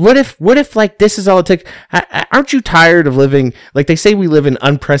clown. What if like this is all it took? Aren't you tired of living like they say we live in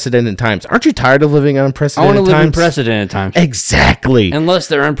unprecedented times? Aren't you tired of living in unprecedented times? I want to live in unprecedented times. Exactly. Unless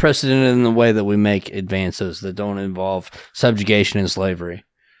they're unprecedented in the way that we make advances that don't involve subjugation and slavery.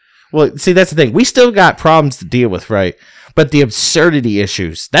 Well, see, that's the thing. We still got problems to deal with, right? But the absurdity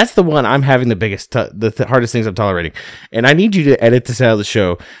issues, that's the one I'm having the biggest, the hardest things I'm tolerating. And I need you to edit this out of the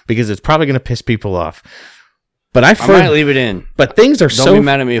show because it's probably going to piss people off. But I might leave it in. But things are Don't be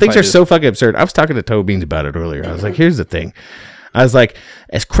mad at me if things I are do. so fucking absurd. I was talking to Toe Beans about it earlier. I was like, here's the thing. I was like,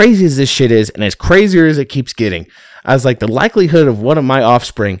 as crazy as this shit is, and as crazier as it keeps getting, I was like, the likelihood of one of my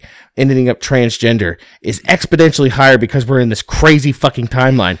offspring ending up transgender is exponentially higher because we're in this crazy fucking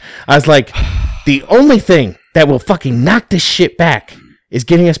timeline. I was like, the only thing that will fucking knock this shit back is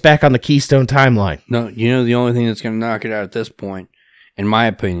getting us back on the Keystone timeline. No, the only thing that's going to knock it out at this point, in my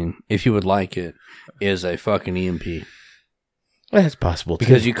opinion, if you would like it, is a fucking EMP. That's possible, too.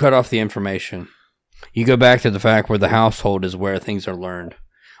 Because you cut off the information. You go back to the fact where the household is where things are learned.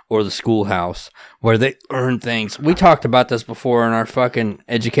 Or the schoolhouse, where they learn things. We talked about this before in our fucking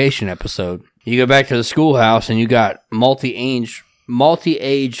education episode. You go back to the schoolhouse and you got multi-age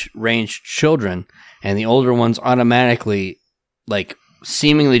range children, and the older ones automatically, like,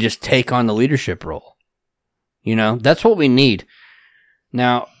 seemingly just take on the leadership role. That's what we need.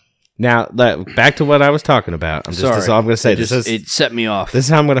 Now, back to what I was talking about. This is all I'm going to say. It set me off. This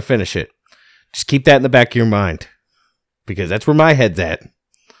is how I'm going to finish it. Just keep that in the back of your mind, because that's where my head's at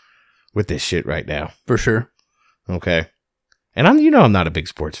with this shit right now. For sure. Okay. And I'm not a big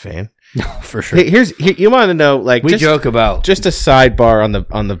sports fan. No, for sure. You want to know, like, we joke about just a sidebar on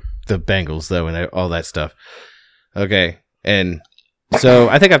the Bengals though, and all that stuff. Okay. And so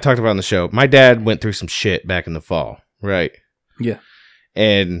I think I've talked about on the show. My dad went through some shit back in the fall, right? Yeah.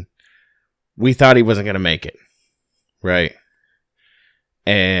 And we thought he wasn't going to make it, right?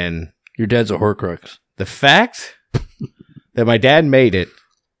 And your dad's a Horcrux. The fact that my dad made it,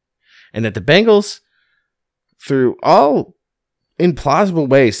 and that the Bengals, through all implausible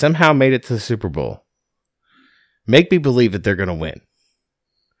ways, somehow made it to the Super Bowl, make me believe that they're going to win.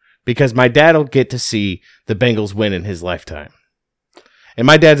 Because my dad will get to see the Bengals win in his lifetime. And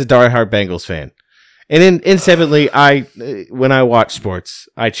my dad's a diehard Bengals fan. And instantly, when I watch sports,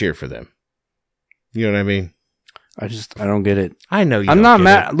 I cheer for them. You know what I mean? I don't get it. I know you. I'm not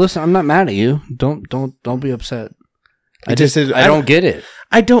mad. Listen, I'm not mad at you. Don't be upset. I don't get it.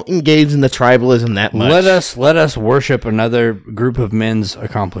 I don't engage in the tribalism that much. Let us worship another group of men's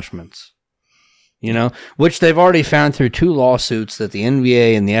accomplishments. Which they've already found through 2 lawsuits that the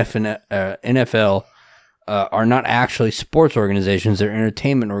NBA and the NFL are not actually sports organizations; they're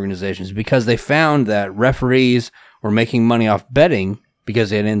entertainment organizations, because they found that referees were making money off betting because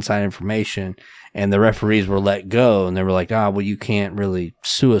they had inside information, and the referees were let go, and they were like, well, you can't really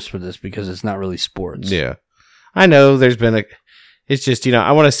sue us for this because it's not really sports. Yeah. I know there's been it's just,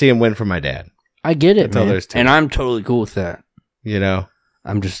 I want to see him win for my dad. I get it, That's all man. there's to And it. I'm totally cool with that.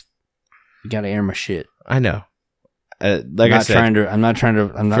 I'm just, you gotta air my shit. I know. I'm not trying to.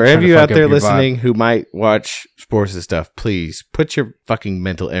 For any of you out there listening who might watch sports and stuff, please put your fucking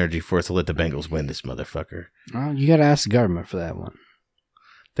mental energy forth to let the Bengals win this motherfucker. You gotta ask the government for that one.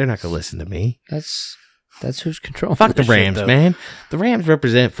 They're not gonna listen to me. That's That's who's controlling. Fuck the this Rams, shit, though. man. The Rams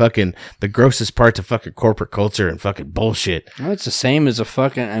represent fucking the grossest parts of fucking corporate culture and fucking bullshit. Well, it's the same as a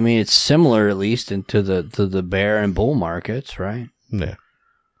fucking. I mean, it's similar at least into the bear and bull markets, right? Yeah.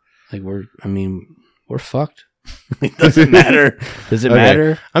 Like we're fucked. It doesn't matter. Does it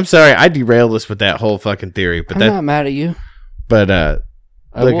matter? I'm sorry, I derailed us with that whole fucking theory, but I'm not mad at you. But I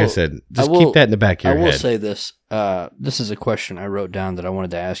said, just keep that in the back of your head. I will say this. This is a question I wrote down that I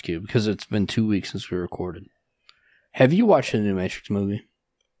wanted to ask you because it's been 2 weeks since we recorded. Have you watched the new Matrix movie?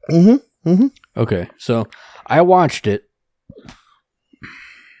 Mm-hmm. Mm-hmm. Okay, so I watched it,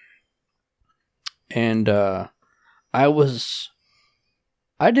 and I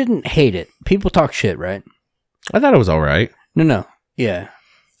didn't hate it. People talk shit, right? I thought it was all right. No. Yeah.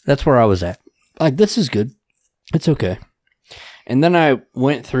 That's where I was at. Like, this is good. It's okay. And then I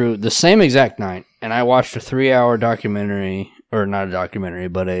went through the same exact night, and I watched a 3-hour documentary, or not a documentary,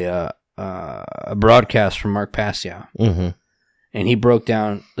 but a broadcast from Mark Passio. Mm-hmm. And he broke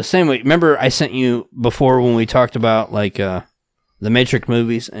down the same way. Remember I sent you before when we talked about, like, the Matrix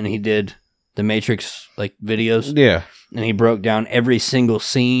movies, and he did the Matrix, like, videos? Yeah. And he broke down every single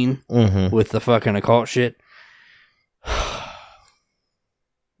scene with the fucking occult shit.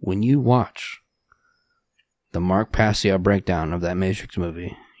 When you watch the Mark Passio breakdown of that Matrix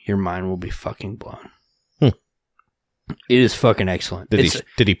movie, your mind will be fucking blown. It is fucking excellent.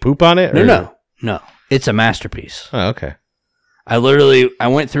 Did he poop on it? Or? No. It's a masterpiece. Oh, okay. I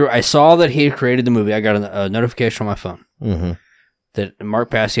went through, I saw that he had created the movie. I got a notification on my phone that Mark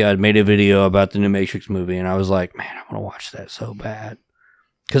Passio had made a video about the new Matrix movie, and I was like, man, I want to watch that so bad.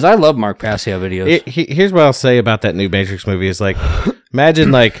 Because I love Mark Passio videos. Here's what I'll say about that new Matrix movie is, like,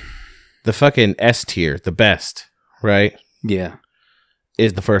 imagine, like, the fucking S tier, the best, right? Yeah.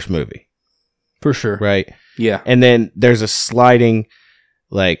 Is the first movie. For sure. Right? Yeah. And then there's a sliding,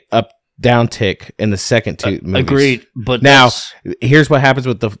 like, down tick in the second two movies. Agreed. But now, here's what happens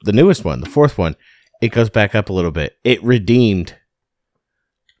with the newest one, the fourth one. It goes back up a little bit. It redeemed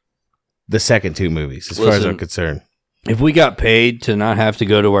the second two movies, as far as I'm concerned. If we got paid to not have to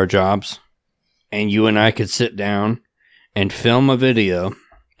go to our jobs, and you and I could sit down and film a video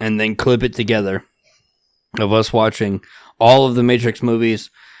and then clip it together of us watching all of the Matrix movies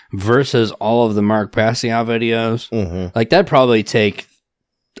versus all of the Mark Passio videos, like, that'd probably take,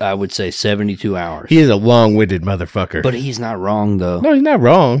 I would say, 72 hours. He is a long-winded motherfucker. But he's not wrong, though. No, he's not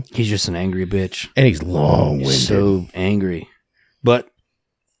wrong. He's just an angry bitch. And he's long-winded. So angry. But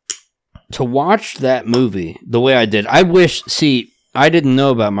to watch that movie the way I did, I didn't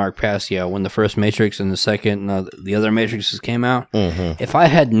know about Mark Passio when the first Matrix and the second, the other Matrixes came out. If I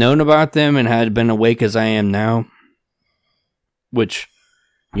had known about them and had been awake as I am now, which,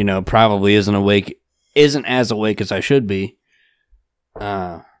 probably isn't as awake as I should be,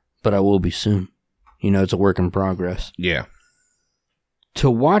 but I will be soon. It's a work in progress. Yeah. To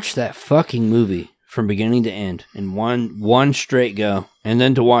watch that fucking movie from beginning to end in one straight go, and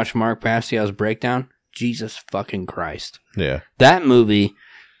then to watch Mark Passio's breakdown, Jesus fucking Christ. Yeah. That movie,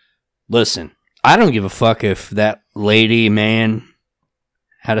 listen, I don't give a fuck if that lady, man,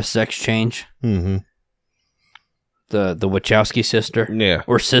 had a sex change. The Wachowski sister. Yeah.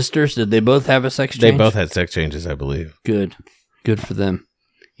 Or sisters, did they both have a sex change? They both had sex changes, I believe. Good for them.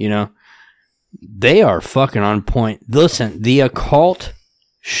 They are fucking on point. Listen, the occult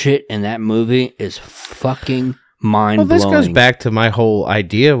shit in that movie is fucking mind-blowing. Well, this goes back to my whole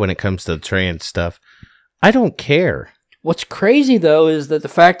idea when it comes to trans stuff. I don't care. What's crazy, though, is that the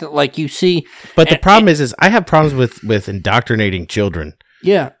fact that, like, you see... But the problem is I have problems with indoctrinating children.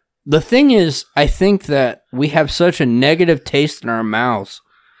 Yeah. The thing is, I think that we have such a negative taste in our mouths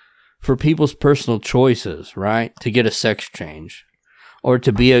for people's personal choices, right? To get a sex change. Or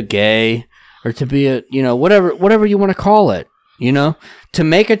to be a gay. Or to be a, whatever you want to call it. To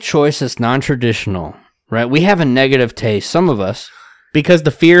make a choice that's non-traditional, right? We have a negative taste, some of us. Because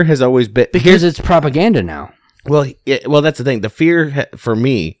the fear has always been... Because it's propaganda now. Well, that's the thing. The fear, for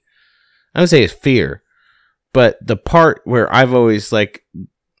me, I would say it's fear. But the part where I've always, like,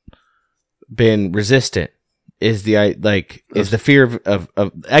 been resistant is the fear of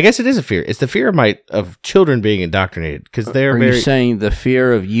I guess it is a fear. It's the fear of children being indoctrinated. Because they're Are you saying the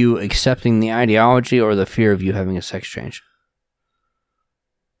fear of you accepting the ideology or the fear of you having a sex change?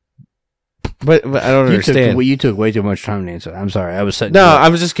 But I don't understand. You took way too much time to answer. I'm sorry. I was I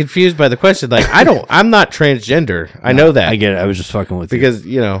was just confused by the question. Like, I'm not transgender. I know that. I get it. I was just fucking with you. Because,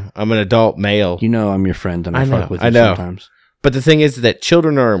 I'm an adult male. I'm your friend and I fuck with you sometimes. But the thing is that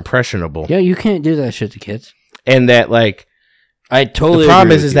children are impressionable. Yeah, you can't do that shit to kids. And that, like, I totally the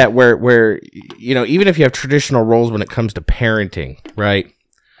problem is that where even if you have traditional roles when it comes to parenting, right?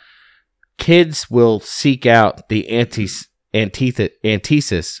 kids will seek out the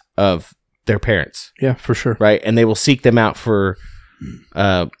antithesis of their parents. Yeah, for sure. Right? And they will seek them out for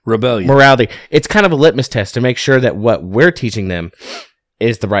rebellion. Morality. It's kind of a litmus test to make sure that what we're teaching them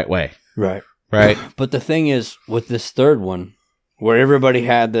is the right way. Right. Right. But the thing is, with this third one, where everybody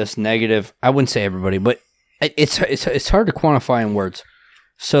had this negative, I wouldn't say everybody, but it's hard to quantify in words.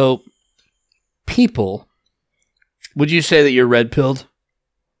 So, people, would you say that you're red-pilled?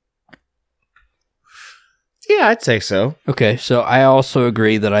 Yeah, I'd say so. Okay, so I also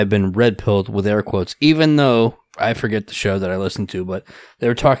agree that I've been red-pilled with air quotes, even though I forget the show that I listened to, but they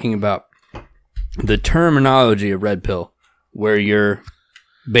were talking about the terminology of red pill, where you're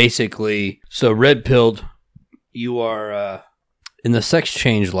basically, so red-pilled, you are in the sex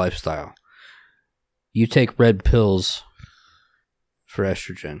change lifestyle. You take red pills for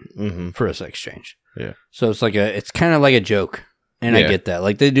estrogen, for a sex change. Yeah. So it's kind of like a joke, and I get that.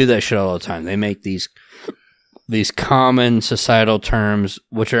 Like, they do that shit all the time. They make these common societal terms,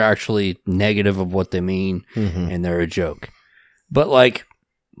 which are actually negative of what they mean, and they're a joke. But, like,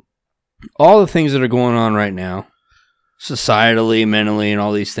 all the things that are going on right now, societally, mentally, and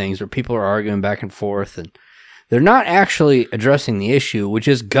all these things, where people are arguing back and forth, and they're not actually addressing the issue, which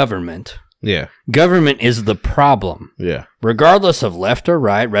is government. Yeah. Government is the problem. Yeah. Regardless of left or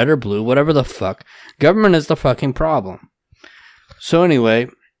right, red or blue, whatever the fuck, government is the fucking problem. So anyway,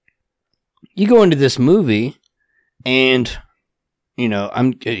 you go into this movie, and, you know,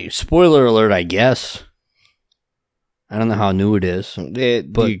 spoiler alert, I guess. I don't know how new it is,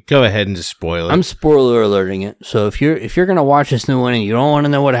 but you go ahead and just spoil it. I'm spoiler alerting it. So if you're gonna watch this new one and you don't want to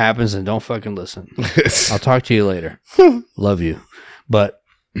know what happens, then don't fucking listen. I'll talk to you later. Love you, but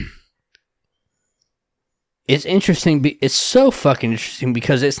it's interesting. It's so fucking interesting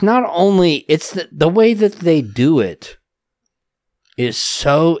because it's not only the way that they do it is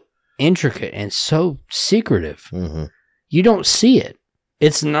so intricate and so secretive. You don't see it.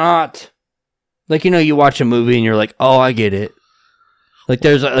 It's not like, you know, you watch a movie and you're like, oh, I get it. Like,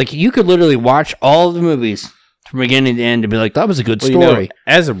 there's like, you could literally watch all of the movies from beginning to end and be like, that was a good story. You know,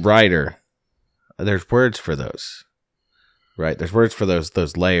 as a writer, there's words for those, right? There's words for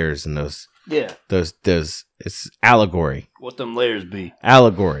those layers and those it's allegory. What them layers be?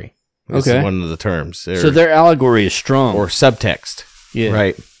 Allegory. This Okay. is one of the terms. So their allegory is strong. Or subtext. Yeah.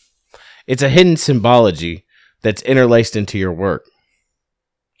 Right. It's a hidden symbology that's interlaced into your work.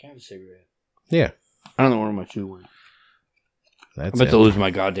 Can I have a cigarette? Yeah. I don't know where my chew went. I'm That's about it. to lose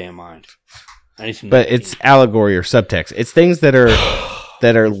my goddamn mind. I need some But nicotine. it's allegory or subtext. It's things that are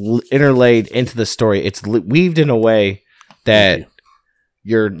interlaid into the story. It's weaved in a way that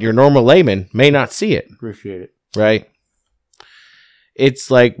your normal layman may not see it. Appreciate it. Right? It's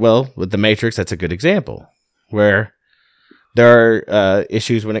like, well, with The Matrix, that's a good example, where there are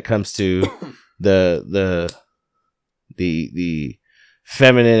issues when it comes to the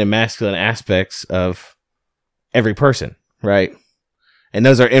feminine and masculine aspects of every person, right? And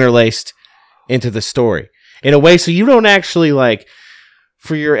those are interlaced into the story in a way so you don't actually, like,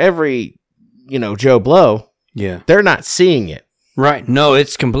 for your every, you know, Joe Blow, they're not seeing it. Right. No,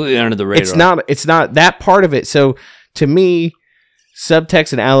 it's completely under the radar. It's not that part of it. So to me,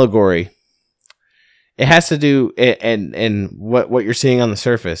 subtext and allegory, it has to do, and what you're seeing on the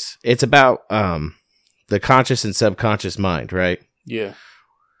surface, it's about the conscious and subconscious mind, right? Yeah.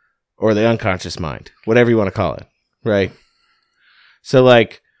 Or the unconscious mind, whatever you want to call it, right? So,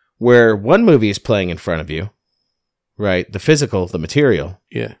 like, where one movie is playing in front of you, right? The physical, the material.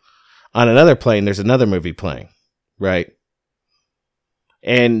 Yeah. On another plane, there's another movie playing, right?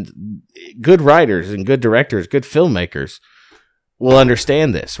 And good writers and good directors, good filmmakers will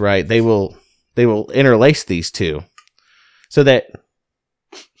understand this, right? They will interlace these two so that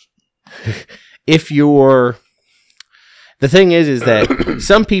if you're, the thing is that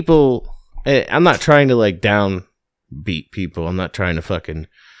some people, I'm not trying to, like, downbeat people. I'm not trying to fucking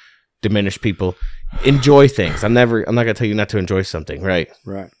diminish people. Enjoy things. I'm not going to tell you not to enjoy something, right?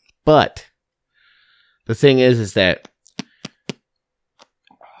 Right. But the thing is that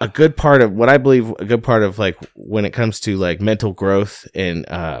a good part of what I believe, a good part of, like, when it comes to, like, mental growth and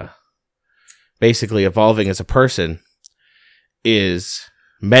basically evolving as a person is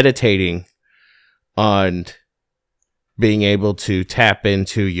meditating on being able to tap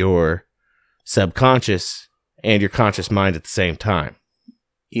into your subconscious and your conscious mind at the same time.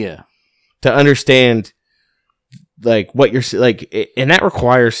 Yeah. To understand, like, what you're like, and that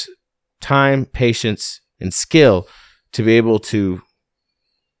requires time, patience, and skill to be able to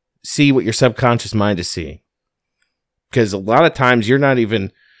see what your subconscious mind is seeing. Because a lot of times you're not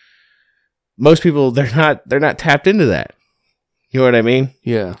even, most people, they're not tapped into that. You know what I mean?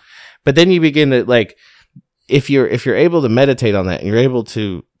 Yeah. But then you begin to like, if you're able to meditate on that, and you're able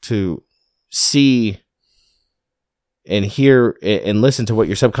to see and hear and listen to what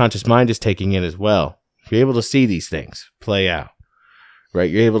your subconscious mind is taking in as well, you're able to see these things play out,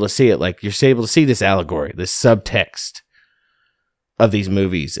 right? You're able to see it, like you're able to see this allegory, this subtext of these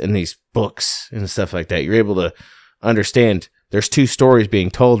movies and these books and stuff like that. You're able to understand there's two stories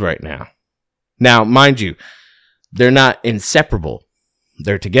being told right now. Now, mind you, they're not inseparable.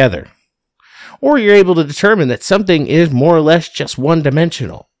 They're together. Or you're able to determine that something is more or less just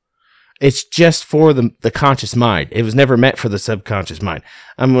one-dimensional. It's just for the conscious mind. It was never meant for the subconscious mind.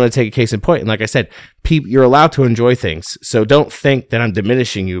 I'm going to take a case in point. And like I said, you're allowed to enjoy things. So don't think that I'm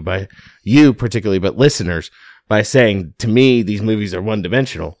diminishing you particularly, but listeners, by saying, to me, these movies are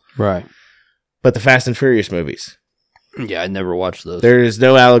one-dimensional. Right. But the Fast and Furious movies. Yeah, I never watched those. There is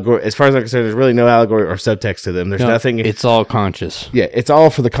no allegory. As far as I'm concerned, there's really no allegory or subtext to them. There's nothing. It's all conscious. Yeah, it's all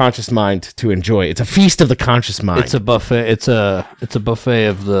for the conscious mind to enjoy. It's a feast of the conscious mind. It's a buffet. It's a buffet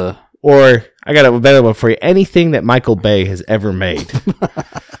of the... Or, I got a better one for you. Anything that Michael Bay has ever made.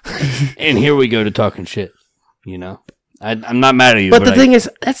 And here we go to talking shit. You know? I'm not mad at you. But the thing is,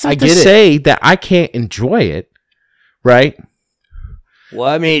 that's not to say that I can't enjoy it. Right? Well,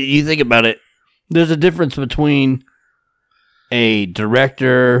 I mean, you think about it. There's a difference between a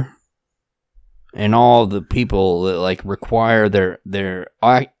director and all the people that like require their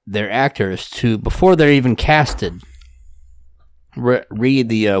actors to, before they're even casted, read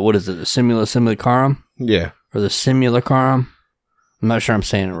the what is it, the simulacrum? Yeah, or the simulacrum. I'm not sure I'm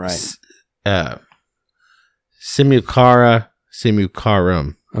saying it right. Simulacrum.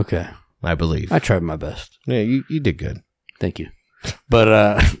 Okay, I believe. I tried my best. Yeah, you did good. Thank you.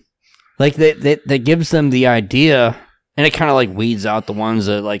 But like that gives them the idea. And it kind of like weeds out the ones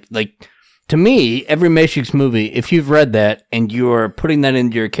that like to me, every Matrix movie, if you've read that and you're putting that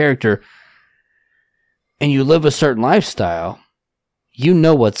into your character and you live a certain lifestyle, you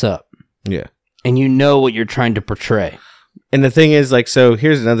know what's up. Yeah. And you know what you're trying to portray. And the thing is, like, so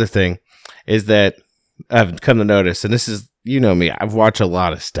here's another thing is that I've come to notice, and this is, you know me, I've watched a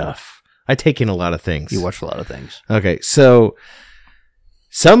lot of stuff. I take in a lot of things. You watch a lot of things. Okay. So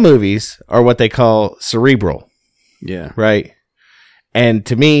some movies are what they call cerebral. Yeah. Right. And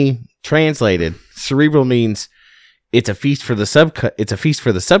to me, translated, cerebral means it's a feast for the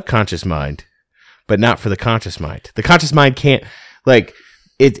subconscious mind, but not for the conscious mind. The conscious mind can't, like,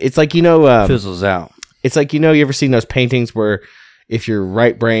 it's like, you know, fizzles out. It's like, you know, you ever seen those paintings where if you're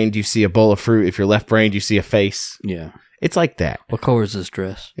right-brained, you see a bowl of fruit. If you're left-brained, you see a face. Yeah. It's like that. What color is this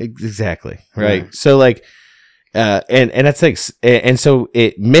dress? Exactly. Right. Yeah. So like, and that's the thing. And so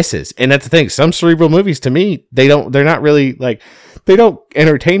it misses. And that's the thing. Some cerebral movies, to me, they're not really like, they don't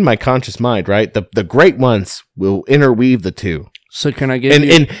entertain my conscious mind, right? The great ones will interweave the two. So can I give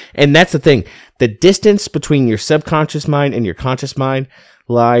and that's the thing. The distance between your subconscious mind and your conscious mind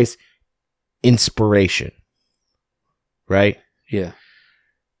lies inspiration. Right? Yeah.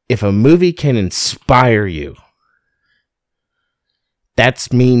 If a movie can inspire you,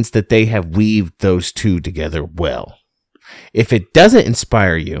 that means that they have weaved those two together well. If it doesn't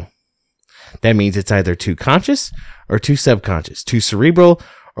inspire you, that means it's either too conscious or too subconscious, too cerebral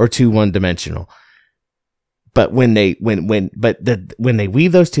or too one-dimensional. But when they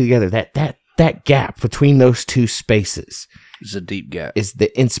weave those two together, that gap between those two spaces is a deep gap. Is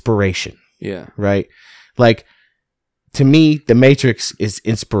the inspiration. Yeah. Right? Like, to me, The Matrix is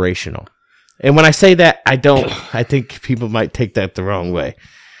inspirational. And when I say that, I think people might take that the wrong way.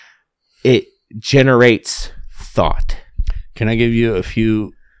 It generates thought. Can I give you a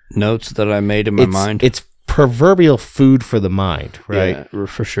few notes that I made in my mind? It's proverbial food for the mind, right? Yeah,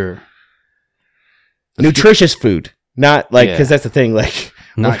 for sure. Nutritious food. Not like, because that's the thing, like.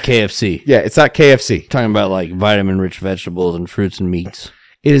 Not KFC. Yeah, it's not KFC. Talking about like vitamin-rich vegetables and fruits and meats.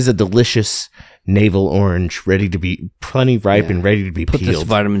 It is a delicious navel orange, ready to be plenty ripe and ready to be peeled. Put this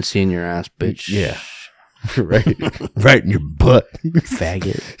vitamin C in your ass, bitch. Yeah. right in your butt.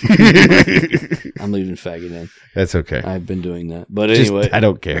 Faggot. I'm leaving faggot in. That's okay. I've been doing that. But anyway. I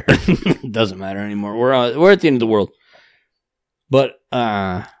don't care. It doesn't matter anymore. We're at the end of the world. But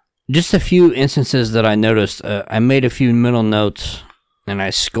just a few instances that I noticed. I made a few mental notes and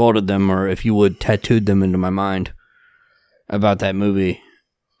I sculpted them, or if you would, tattooed them into my mind about that movie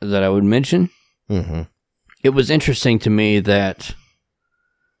that I would mention. Mm-hmm. It was interesting to me that,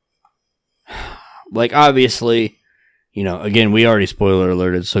 like, obviously, you know, again, we already spoiler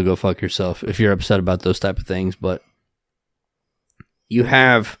alerted, so go fuck yourself if you're upset about those type of things, but you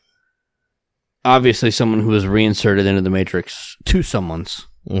have, obviously, someone who was reinserted into the Matrix, two someone's,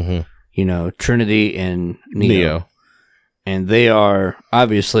 mm-hmm. you know, Trinity and Neo. And they are,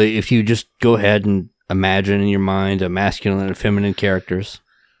 obviously, if you just go ahead and imagine in your mind a masculine and feminine characters.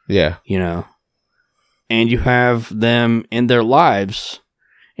 Yeah. You know. And you have them in their lives.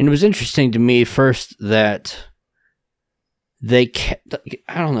 And it was interesting to me first that they kept,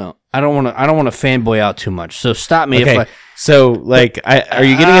 I don't know. I don't want to fanboy out too much. So stop me if I... So, like, are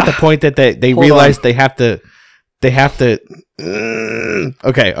you getting at the point that they realize they have to...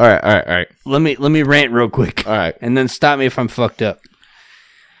 Okay, all right. Let me rant real quick. All right. And then stop me if I'm fucked up.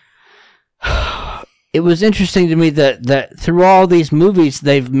 It was interesting to me that through all these movies,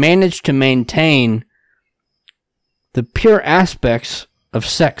 they've managed to maintain the pure aspects of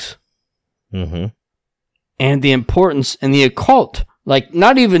sex. Mm-hmm. And the importance and the occult. Like,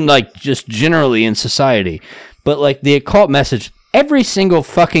 not even like just generally in society, but like the occult message. Every single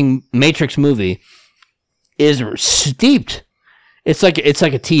fucking Matrix movie is steeped. It's like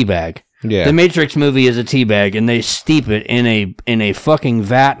a tea bag. Yeah. The Matrix movie is a tea bag, and they steep it in a fucking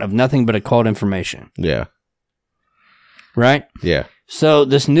vat of nothing but occult information. Yeah. Right? Yeah. So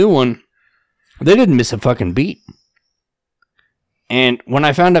this new one, they didn't miss a fucking beat. And when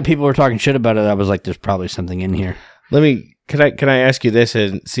I found out people were talking shit about it, I was like, there's probably something in here. Can I ask you this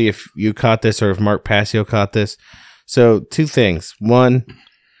and see if you caught this or if Mark Passio caught this? So 2 things. One,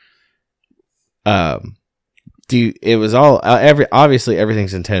 it was all obviously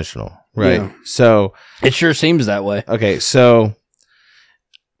everything's intentional, right? Yeah. So it sure seems that way. Okay, so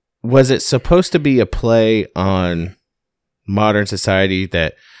was it supposed to be a play on modern society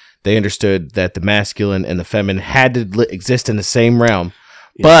that they understood that the masculine and the feminine had to exist in the same realm,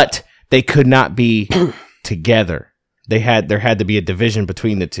 but they could not be together? There had to be a division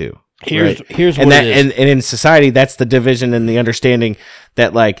between the two. Here's and what that it is. and in society, that's the division and the understanding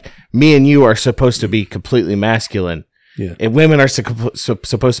that, like, me and you are supposed to be completely masculine, and women are supposed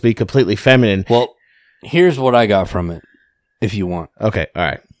to be completely feminine. Well, here's what I got from it, if you want. Okay, all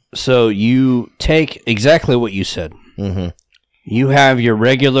right. So you take exactly what you said. Mm-hmm. You have your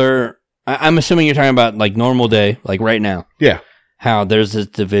regular. I'm assuming you're talking about like normal day, like right now. Yeah. How there's this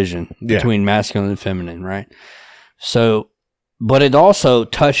division between masculine and feminine, right? So. But it also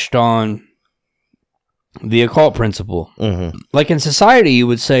touched on the occult principle. Mm-hmm. Like in society, you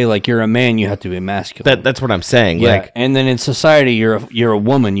would say, like, you're a man, you have to be masculine. That's what I'm saying. Yeah, Like, and then in society, you're a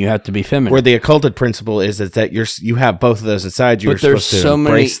woman, you have to be feminine. where the occulted principle is that you have both of those inside you. You're supposed to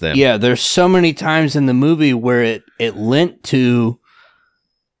embrace them. Yeah, there's so many times in the movie where it lent to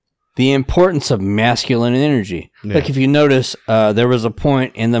the importance of masculine energy. Yeah. Like if you notice, there was a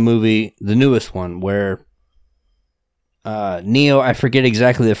point in the movie, the newest one, where Neo, I forget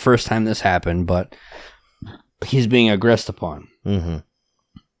exactly the first time this happened, but he's being aggressed upon. Mm-hmm.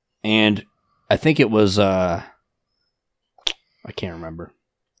 And I think it was, I can't remember.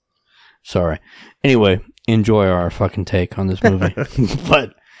 Sorry. Anyway, enjoy our fucking take on this movie.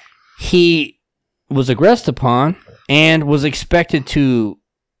 But he was aggressed upon and was expected to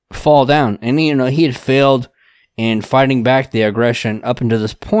fall down. And, he had failed in fighting back the aggression up until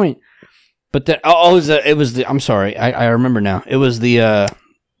this point. But I'm sorry, I remember now. It was the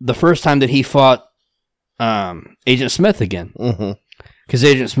first time that he fought Agent Smith again. Because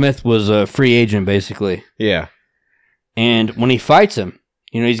Agent Smith was a free agent, basically. Yeah. And when he fights him,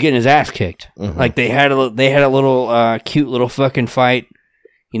 he's getting his ass kicked. Mm-hmm. Like they had a little cute little fucking fight,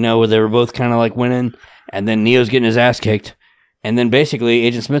 where they were both kind of like winning, and then Neo's getting his ass kicked, and then basically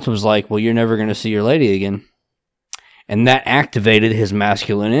Agent Smith was like, "Well, you're never going to see your lady again." And that activated his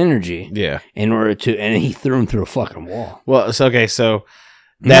masculine energy. Yeah. And he threw him through a fucking wall. Well, it's okay. So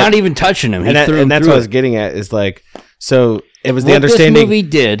not even touching him. And that's what I was getting at is like, so it was the understanding. What this movie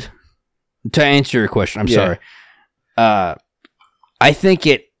did, to answer your question, I'm sorry. I think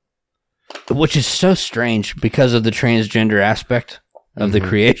which is so strange because of the transgender aspect of the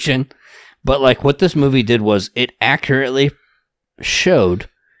creation, but like what this movie did was it accurately showed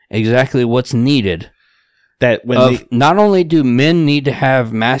exactly what's needed. That not only do men need to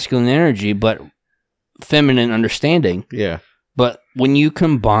have masculine energy, but feminine understanding. Yeah. But when you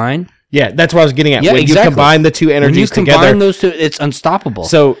combine... Yeah, that's what I was getting at. Yeah, when exactly. you combine the two energies together... When you combine those two, it's unstoppable.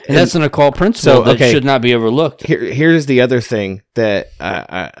 And that's an occult principle that should not be overlooked. Here's the other thing that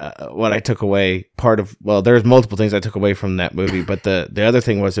what I took away, there's multiple things I took away from that movie, but the other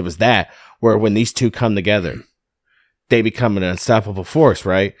thing was where when these two come together, they become an unstoppable force,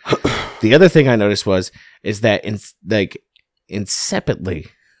 right? The other thing I noticed is that inseparably,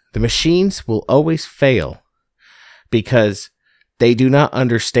 the machines will always fail because they do not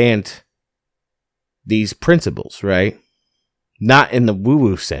understand these principles, right? Not in the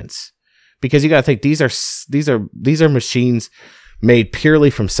woo-woo sense, because you got to think these are machines made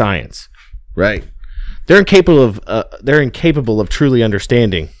purely from science, right? they're incapable of truly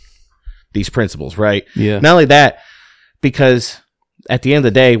understanding these principles, right? Yeah. Not only that, because at the end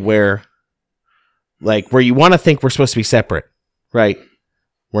of the day, where you want to think we're supposed to be separate, right?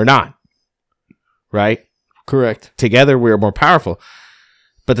 We're not, right? Correct. Together, we're more powerful.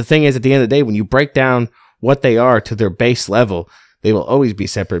 But the thing is, at the end of the day, when you break down what they are to their base level, they will always be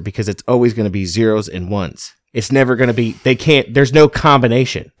separate because it's always going to be zeros and ones. It's never going to be, there's no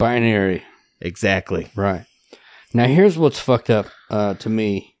combination. Binary. Exactly. Right. Now, here's what's fucked up to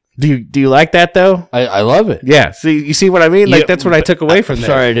me. Do you like that, though? I love it. Yeah. See, you see what I mean? Like, that's what I took away from that.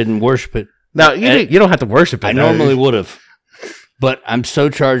 Sorry, I didn't worship it. No, you don't have to worship it. I normally would have. But I'm so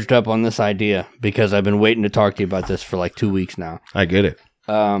charged up on this idea because I've been waiting to talk to you about this for like 2 weeks now. I get it.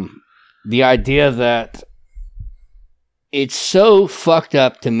 The idea that it's so fucked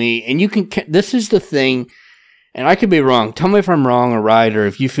up to me, and this is the thing, and I could be wrong. Tell me if I'm wrong or right, or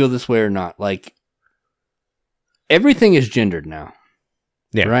if you feel this way or not. Like, everything is gendered now.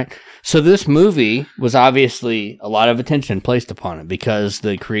 Yeah. Right? So this movie was obviously a lot of attention placed upon it because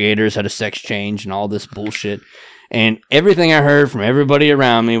the creators had a sex change and all this bullshit. And everything I heard from everybody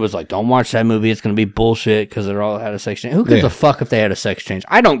around me was like, don't watch that movie. It's going to be bullshit because they all had a sex change. Who gives a fuck if they had a sex change?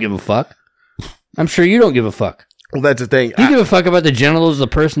 I don't give a fuck. I'm sure you don't give a fuck. Well, that's the thing. Do you give a fuck about the genitals of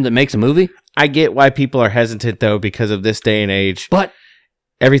the person that makes a movie? I get why people are hesitant, though, because of this day and age. But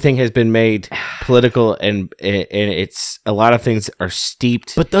everything has been made political, and it's a lot of things are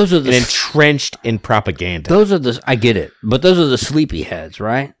steeped. But those are the and entrenched in propaganda. I get it. But those are the sleepyheads,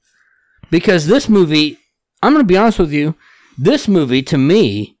 right? Because this movie, I'm going to be honest with you, this movie to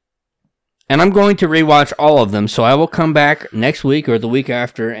me, and I'm going to rewatch all of them, so I will come back next week or the week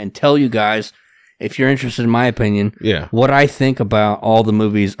after and tell you guys, if you're interested in my opinion, what I think about all the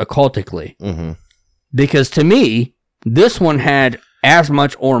movies occultically. Mm-hmm. Because to me, this one had as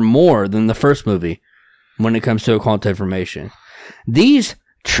much or more than the first movie when it comes to occult information. These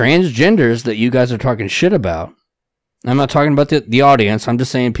transgenders that you guys are talking shit about, I'm not talking about the audience, I'm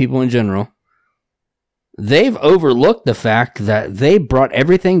just saying people in general, they've overlooked the fact that they brought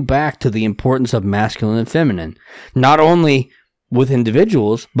everything back to the importance of masculine and feminine, not only with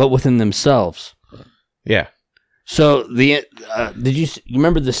individuals, but within themselves. Yeah. So did you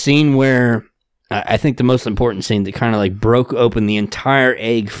remember the scene where I think the most important scene that kind of like broke open the entire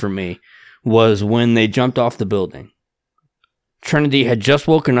egg for me was when they jumped off the building. Trinity had just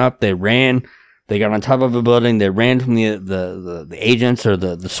woken up. They ran. They got on top of a building. They ran from the agents or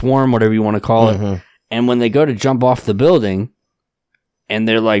the swarm, whatever you want to call it. And when they go to jump off the building, and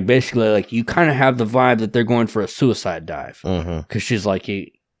they're like, basically like, you kind of have the vibe that they're going for a suicide dive. Because she's like,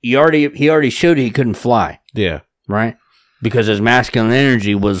 he already showed he couldn't fly. Yeah. Right? Because his masculine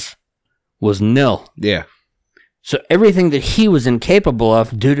energy was nil. Yeah. So everything that he was incapable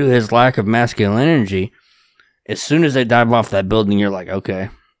of due to his lack of masculine energy, as soon as they dive off that building, you're like, okay.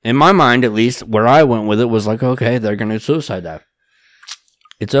 In my mind, at least, where I went with it was like, okay, they're going to suicide dive.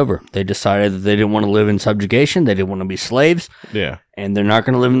 It's over. They decided that they didn't want to live in subjugation. They didn't want to be slaves. Yeah. And they're not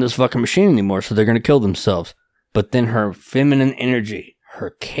going to live in this fucking machine anymore, so they're going to kill themselves. But then her feminine energy,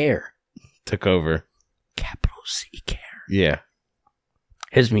 her care, took over. Capital C care. Yeah.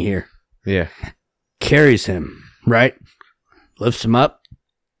 Hits me here. Yeah. Carries him, right? Lifts him up.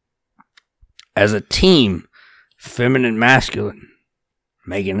 As a team, feminine, masculine,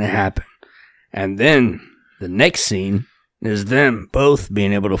 making it happen. And then the next scene is them both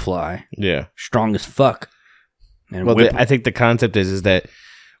being able to fly. Yeah. Strong as fuck. And well, I think the concept is that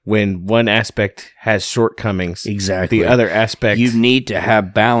when one aspect has shortcomings, exactly, the other aspect, you need to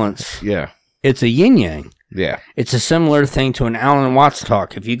have balance. Yeah. It's a yin-yang. Yeah. It's a similar thing to an Alan Watts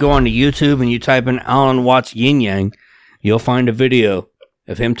talk. If you go onto YouTube and you type in Alan Watts yin-yang, you'll find a video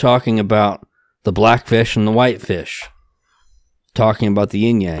of him talking about the black fish and the white fish. Talking about the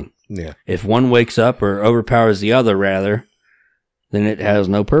yin-yang. Yeah. If one wakes up or overpowers the other, rather, then it has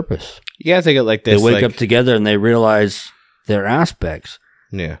no purpose. You gotta think of it like this. They wake up together and they realize their aspects.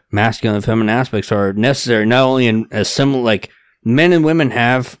 Yeah. Masculine and feminine aspects are necessary, not only in as similar, like men and women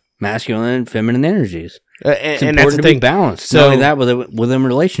have masculine and feminine energies. It's important to be balanced. So, not only that, within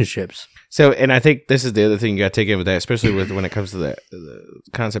relationships. So, and I think this is the other thing you got to take in with that, especially with when it comes to the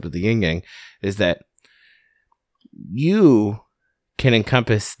concept of the yin yang, is that you can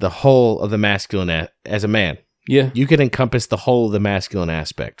encompass the whole of the masculine as a man. Yeah, you can encompass the whole of the masculine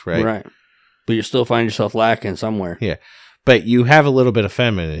aspect, right? Right. But you still find yourself lacking somewhere. Yeah, but you have a little bit of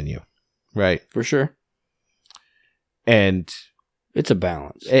feminine in you, right? For sure. And it's a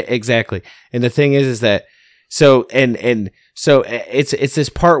balance. Exactly. And the thing is that so it's this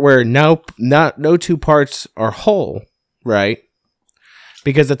part where no two parts are whole, right?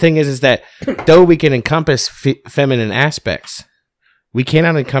 Because the thing is that though we can encompass feminine aspects, we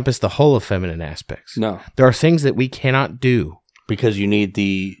cannot encompass the whole of feminine aspects. No. There are things that we cannot do. Because you need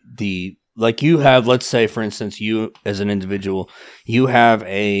the like you have, let's say, for instance, you as an individual, you have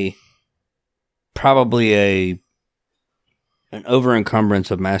probably an over encumbrance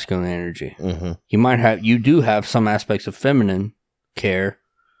of masculine energy. Mm-hmm. You do have some aspects of feminine care,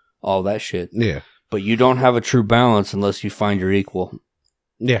 all that shit. Yeah. But you don't have a true balance unless you find your equal.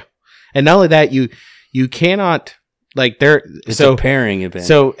 Yeah. And not only that, you cannot, like, it's a pairing event.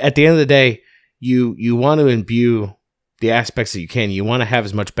 So at the end of the day, you want to imbue the aspects that you can. You want to have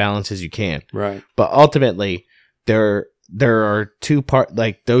as much balance as you can. Right. But ultimately, there are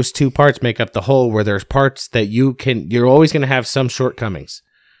those two parts make up the whole, where there's parts that you're always going to have some shortcomings.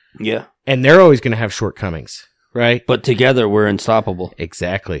 Yeah. And they're always going to have shortcomings, right? But together we're unstoppable.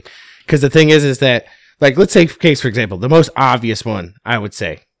 Exactly. Because the thing is that, like, let's take case, for example, the most obvious one, I would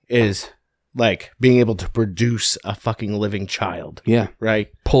say, is, like, being able to produce a fucking living child. Yeah. Right?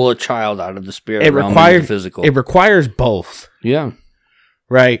 Pull a child out of the spirit realm into the physical. It requires both. Yeah.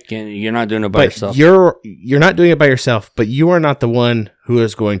 Right? You're not doing it by yourself. You're not doing it by yourself, but you are not the one who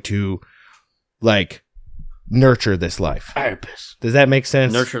is going to, like, nurture this life. Therapist. Does that make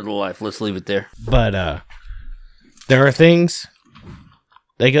sense? Nurture the life. Let's leave it there. But there are things,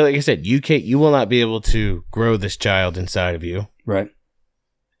 like I said, you will not be able to grow this child inside of you. Right.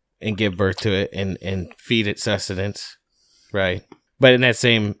 And give birth to it and feed it sustenance. Right. But in that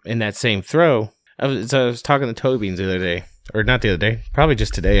same throw, I was talking to Toe Beans the other day. Or not the other day. Probably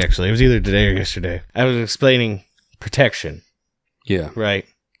just today, actually. It was either today or yesterday. I was explaining protection. Yeah. Right?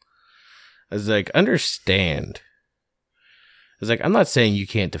 I was like, understand. I was like, I'm not saying you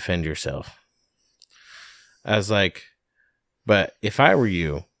can't defend yourself. I was like, but if I were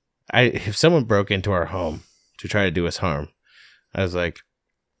you, if someone broke into our home to try to do us harm, I was like,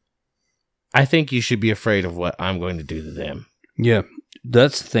 I think you should be afraid of what I'm going to do to them. Yeah.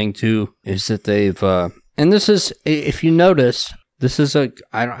 That's the thing, too, is that they've... and this is, if you notice, this is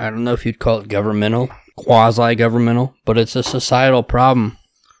I don't know if you'd call it governmental, quasi-governmental, but it's a societal problem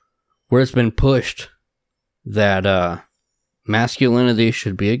where it's been pushed that masculinity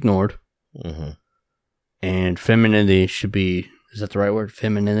should be ignored, and femininity should be, is that the right word?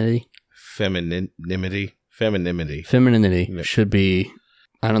 Femininity? Femininity Femininity should be,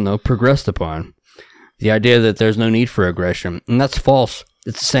 I don't know, progressed upon. The idea that there's no need for aggression, and that's false.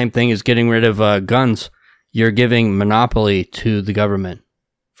 It's the same thing as getting rid of guns. You're giving monopoly to the government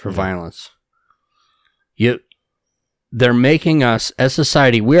for violence. They're making us, as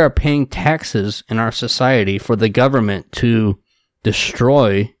society, we are paying taxes in our society for the government to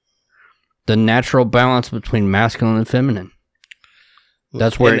destroy the natural balance between masculine and feminine.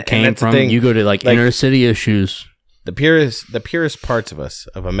 That's where it came from. You go to like inner city issues. The purest parts of us,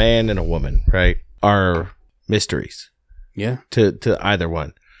 of a man and a woman, right, are mysteries. Yeah. To either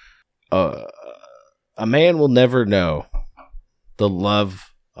one. A man will never know the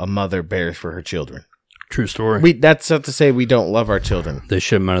love a mother bears for her children. True story. That's not to say we don't love our children. They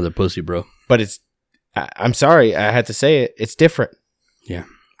shit them out of their pussy, bro. But I'm sorry, I had to say it. It's different. Yeah.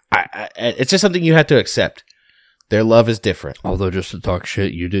 It's just something you have to accept. Their love is different. Although, just to talk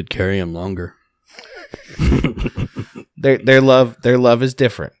shit, you did carry them longer. Their love is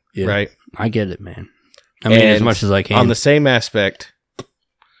different, right? I get it, man. I mean, as much as I can. On the same aspect,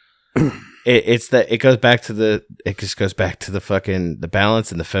 it goes back to the fucking the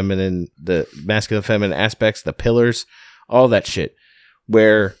balance and the masculine feminine aspects, the pillars, all that shit.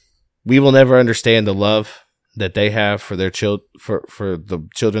 Where we will never understand the love that they have for their for the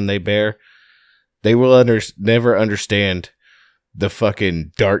children they bear. They will never understand the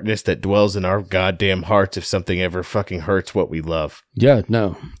fucking darkness that dwells in our goddamn hearts if something ever fucking hurts what we love. Yeah,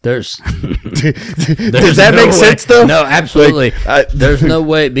 no. Does that make sense, though? No, absolutely. There's no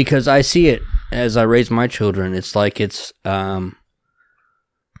way, because I see it as I raise my children. It's like you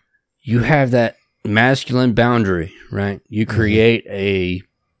have that masculine boundary, right? You create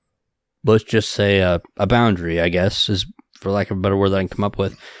let's just say a boundary, I guess, is for lack of a better word that I can come up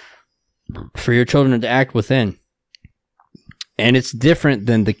with, for your children to act within. And it's different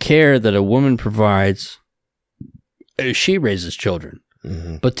than the care that a woman provides as she raises children.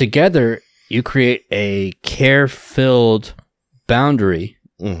 Mm-hmm. But together, you create a care-filled boundary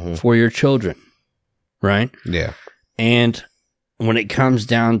for your children, right? Yeah. And when it comes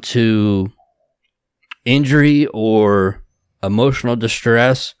down to injury or emotional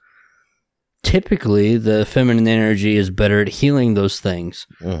distress, typically the feminine energy is better at healing those things.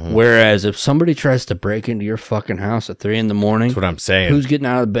 Whereas if somebody tries to break into your fucking house at 3 a.m, That's what I'm saying. who's getting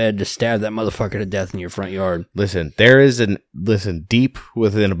out of bed to stab that motherfucker to death in your front yard? Listen, deep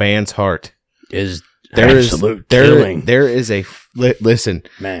within a man's heart Is absolute killing. There is a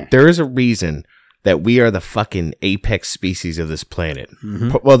reason that we are the fucking apex species of this planet.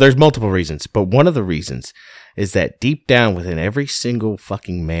 Well, there's multiple reasons, but one of the reasons is that deep down within every single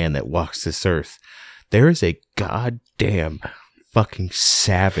fucking man that walks this earth, there is a goddamn fucking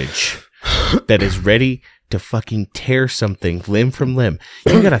savage that is ready to fucking tear something limb from limb.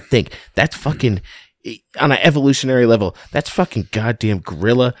 You gotta think, that's fucking, on an evolutionary level, that's fucking goddamn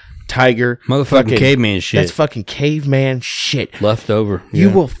gorilla, tiger, motherfucking caveman shit. That's fucking caveman shit. Left over. You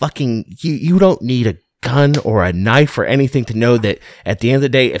will fucking, you don't need a gun or a knife or anything to know that at the end of the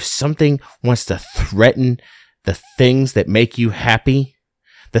day, if something wants to threaten the things that make you happy,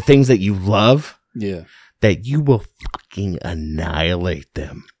 the things that you love, that you will fucking annihilate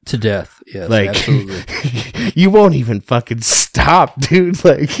them to death. Yes, like, absolutely. You won't even fucking stop, dude.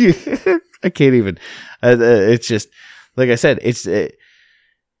 Like, I can't even. It's just, like I said, it's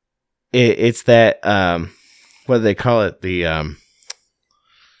that, what do they call it? The,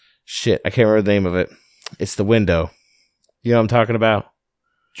 shit, I can't remember the name of it. It's the window. You know what I'm talking about?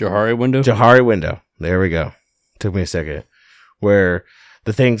 Johari window? Johari window. There we go. Took me a second. Where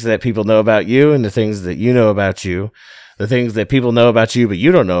the things that people know about you and the things that you know about you, the things that people know about you but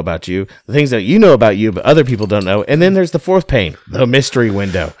you don't know about you, the things that you know about you but other people don't know, and then there's the fourth pane, the mystery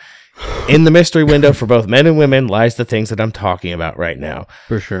window. In the mystery window for both men and women lies the things that I'm talking about right now.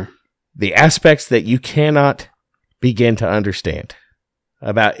 For sure. The aspects that you cannot begin to understand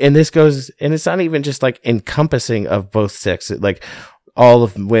about, and this goes, and it's not even just like encompassing of both sexes, like all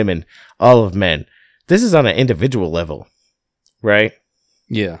of women, all of men. This is on an individual level, right?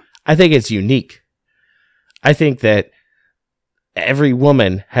 Yeah. I think it's unique. I think that every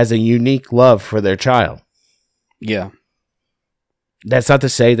woman has a unique love for their child. Yeah. That's not to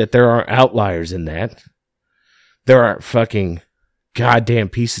say that there aren't outliers in that. There aren't fucking goddamn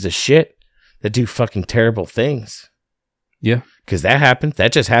pieces of shit that do fucking terrible things. Yeah. Because that happened.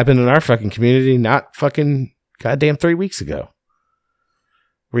 That just happened in our fucking community not fucking goddamn 3 weeks ago.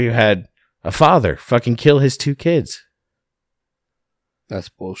 Where you had a father fucking kill his 2 kids. That's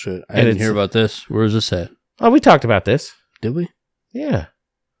bullshit. I didn't hear about this. Where is this at? Oh, we talked about this. Did we? Yeah.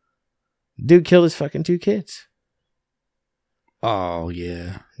 Dude killed his fucking 2 kids. Oh,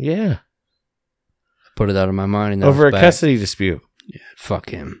 yeah. Yeah. Put it out of my mind. And over a custody dispute. Yeah, fuck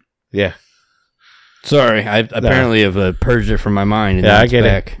him. Yeah. Sorry, I apparently have purged it from my mind. And I get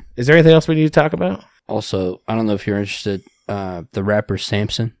it. Is there anything else we need to talk about? Also, I don't know if you're interested. The rapper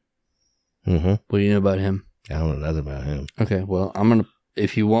Samson. Mm-hmm. What do you know about him? I don't know nothing about him. Okay, well, I'm going to,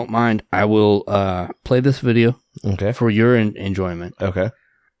 if you won't mind, I will play this video for your enjoyment. Okay.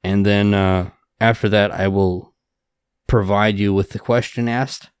 And then after that, I will provide you with the question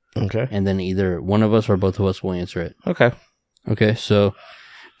asked. Okay. And then either one of us or both of us will answer it. Okay. Okay, so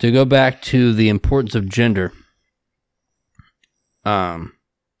to go back to the importance of gender and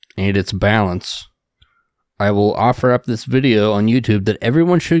its balance, I will offer up this video on YouTube that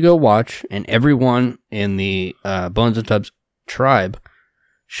everyone should go watch, and everyone in the Bones and Tubs tribe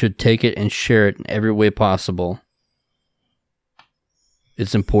should take it and share it in every way possible.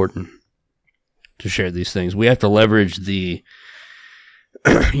 It's important to share these things. We have to leverage the,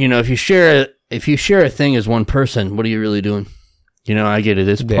 if you share a thing as one person, what are you really doing? I get it.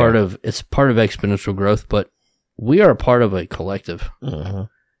 It's part of exponential growth, but we are a part of a collective. Uh-huh.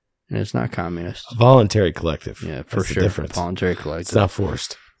 And it's not communist. A voluntary collective. Yeah, for sure. Voluntary collective. It's not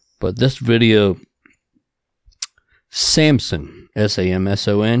forced. But this video, Samson,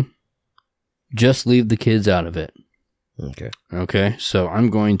 Samson, just leave the kids out of it. Okay. Okay, so I'm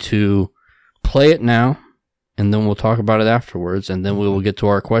going to play it now, and then we'll talk about it afterwards, and then we will get to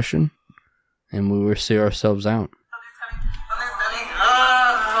our question, and we will see ourselves out.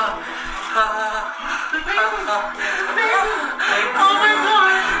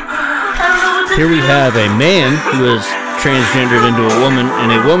 Here we have a man who is transgendered into a woman,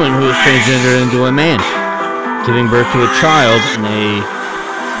 and a woman who is transgendered into a man, giving birth to a child in a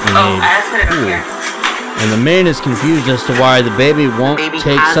pool. And the man is confused as to why the baby won't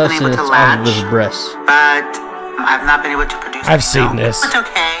take sustenance off of his breasts. But I've not been able to produce. I've seen this. It's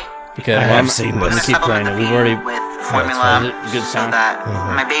okay. Okay, I have seen this. I'm gonna keep playing it. We've already with formula, good so sound. that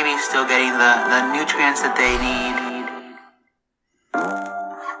my baby's still getting the nutrients that they need.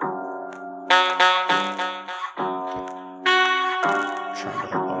 Trying to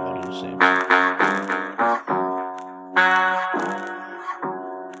help him do the same.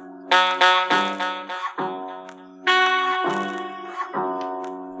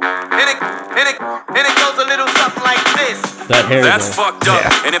 hair. That's there. fucked up.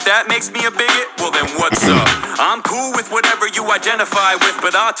 And if that makes me a bigot, well then what's up? I'm cool with whatever you identify with,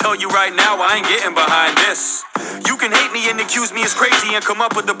 but I'll tell you right now, I ain't getting behind this. You can hate me and accuse me as crazy and come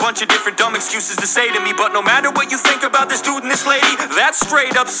up with a bunch of different dumb excuses to say to me, but no matter what you think about this dude and this lady, that's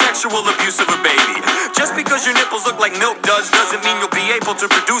straight up sexual abuse of a baby. Just because your nipples look like milk doesn't mean you'll be able to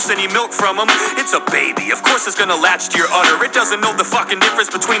produce any milk from them. It's a baby, of course it's gonna latch to your udder. It doesn't know the fucking difference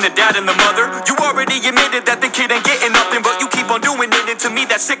between the dad and the mother. You already admitted that the kid ain't getting nothing, but you keep on doing it, and to me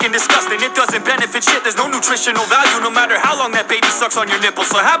that's sick and disgusting. It doesn't benefit shit, there's no nutritional value no matter how long that baby sucks on your nipples.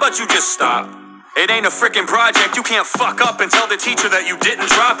 So how about you just stop? It ain't a frickin' project, you can't fuck up and tell the teacher that you didn't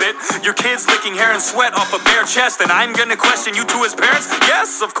drop it. Your kid's licking hair and sweat off a bare chest, and I'm gonna question you to his parents?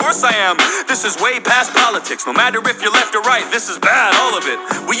 Yes, of course I am. This is way past politics, no matter if you're left or right, this is bad, all of it.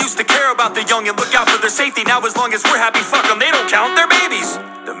 We used to care about the young and look out for their safety, now as long as we're happy, fuck them, they don't count, they're babies.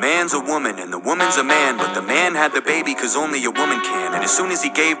 The man's a woman and the woman's a man, but the man had the baby cause only a woman can. And as soon as he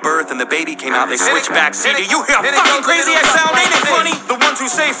gave birth and the baby came out, they switched back. See, do you hear how fucking crazy I sound? Ain't it funny? The ones who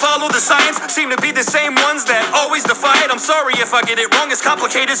say follow the science seem to be the same ones that always defy it. I'm sorry if I get it wrong, it's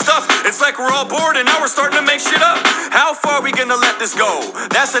complicated stuff. It's like we're all bored and now we're starting to make shit up. How far are we gonna let this go?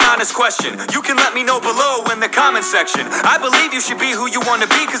 That's an honest question. You can let me know below in the comment section. I believe you should be who you wanna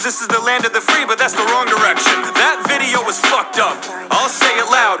be cause this is the land of the free, but that's the wrong direction. That video is fucked up. I'll say it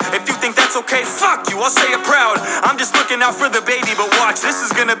loud. If you think that's okay, fuck you, I'll say it proud. I'm just looking out for the baby, but watch, this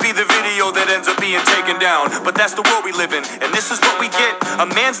is gonna be the video that ends up being taken down. But that's the world we live in, and this is what we get. A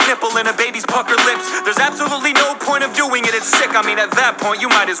man's nipple and a baby's pucker lips. There's absolutely no point of doing it, it's sick. I mean, at that point, you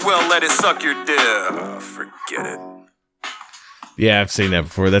might as well let it suck your dick. Forget it. Yeah, I've seen that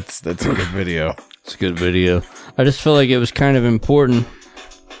before. That's a good video. It's a good video. I just feel like it was kind of important,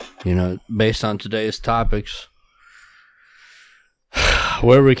 based on today's topics.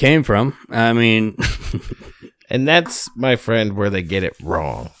 Where we came from. I mean, and that's, my friend, where they get it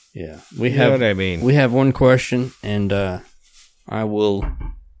wrong. Yeah, you know what I mean. We have one question, and I will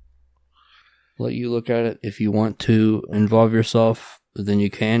let you look at it. If you want to involve yourself, then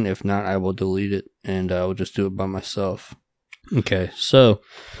you can. If not, I will delete it, and I will just do it by myself. Okay, so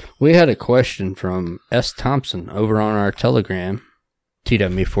we had a question from S. Thompson over on our Telegram,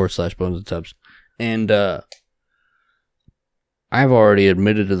 t.me/Bones and Tubs, and I've already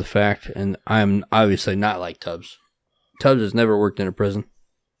admitted to the fact, and I'm obviously not like Tubbs. Tubbs has never worked in a prison.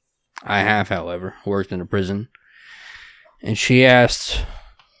 I have, however, worked in a prison. And she asked,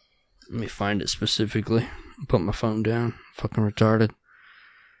 let me find it specifically. Put my phone down. Fucking retarded.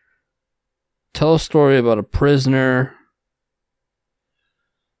 Tell a story about a prisoner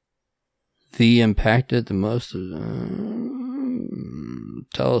the impacted the most.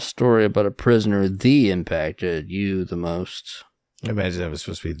 Tell a story about a prisoner the impacted you the most. I imagine that was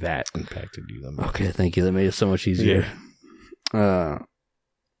supposed to be that impacted you the most. Okay, thank you. That made it so much easier. Yeah.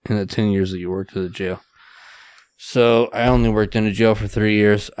 In the 10 years that you worked at the jail. So, I only worked in a jail for 3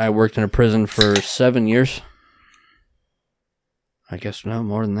 years. I worked in a prison for 7 years. I guess no,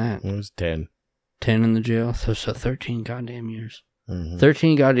 more than that. It was 10. 10 in the jail. So 13 goddamn years. Mm-hmm.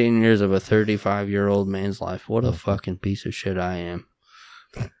 13 goddamn years of a 35-year-old man's life. What a fucking piece of shit I am.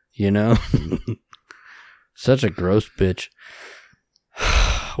 You know? Such a gross bitch.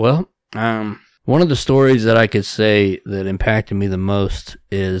 Well, one of the stories that I could say that impacted me the most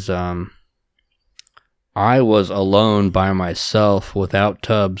is I was alone by myself without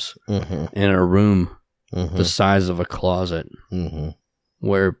Tubbs in a room the size of a closet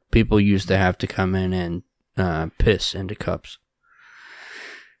where people used to have to come in and piss into cups.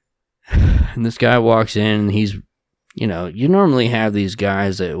 And this guy walks in and he's, you normally have these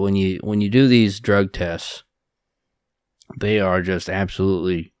guys that when you do these drug tests, they are just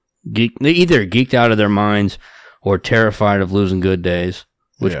absolutely they either geeked out of their minds or terrified of losing good days,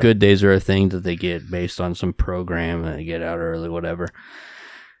 which good days are a thing that they get based on some program and they get out early, whatever.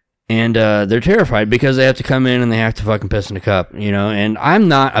 And they're terrified because they have to come in and they have to fucking piss in a cup, and I'm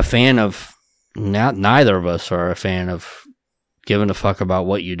not a fan of, neither of us are a fan of giving a fuck about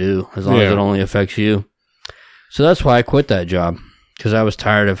what you do as long as it only affects you. So that's why I quit that job, because I was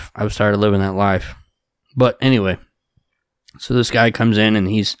tired of living that life. But anyway, so this guy comes in and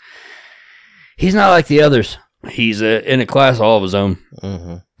he's not like the others. He's in a class all of his own.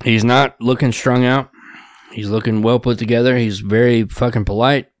 He's not looking strung out. He's looking well put together. He's very fucking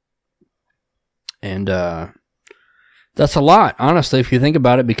polite. And that's a lot, honestly, if you think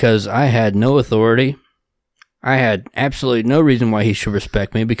about it, because I had no authority. I had absolutely no reason why he should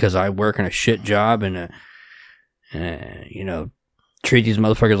respect me, because I work in a shit job and treat these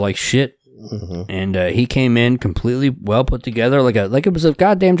motherfuckers like shit. And he came in completely well put together, like it was a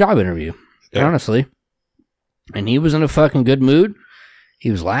goddamn job interview, honestly. And he was in a fucking good mood.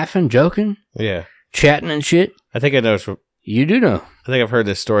 He was laughing, joking, Yeah. chatting and shit. I think I know. You do know. I think I've heard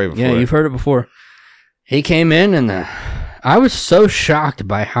this story before. Yeah, you've heard it before. He came in and I was so shocked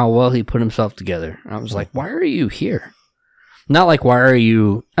by how well he put himself together. I was like, why are you here? Not like, why are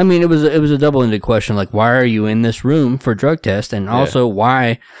you... I mean, it was a double-ended question. Like, why are you in this room for drug test? And also,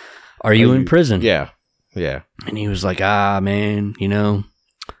 why are you in prison? Yeah. Yeah. And he was like, man,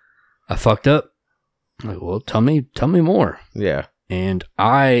 I fucked up. I'm like, well, tell me more. Yeah. And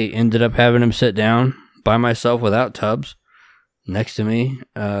I ended up having him sit down by myself without Tubbs next to me,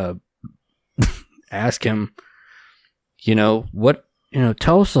 ask him,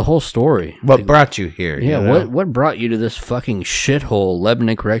 tell us the whole story. What brought you here? Yeah, what brought you to this fucking shithole,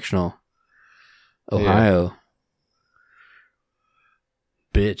 Lebanon Correctional, Ohio?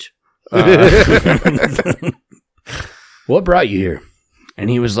 Yeah. Bitch. What brought you here? And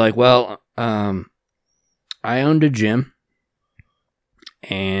he was like, well, I owned a gym,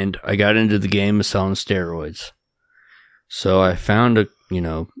 and I got into the game of selling steroids. So I found a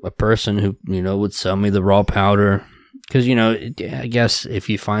person who, would sell me the raw powder. Because, I guess if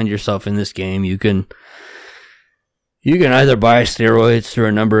you find yourself in this game, you can either buy steroids through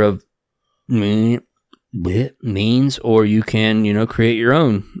a number of means, or you can, create your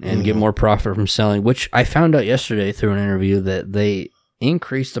own and get more profit from selling, which I found out yesterday through an interview that they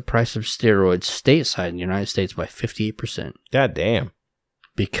increased the price of steroids stateside in the United States by 58%. God damn.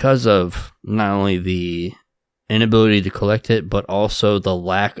 Because of not only the inability to collect it, but also the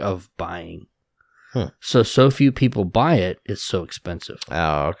lack of buying. So few people buy it, it's so expensive.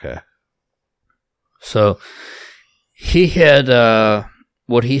 Oh, okay. So he had,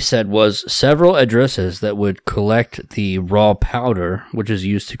 what he said was several addresses that would collect the raw powder, which is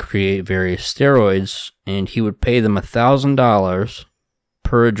used to create various steroids, and he would pay them $1,000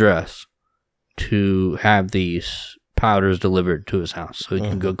 per address to have these powders delivered to his house. So he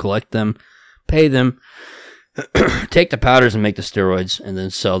can go collect them, pay them, take the powders and make the steroids, and then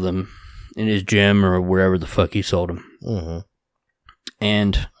sell them in his gym or wherever the fuck he sold them. Mm-hmm.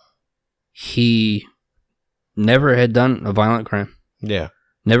 And he never had done a violent crime. Yeah.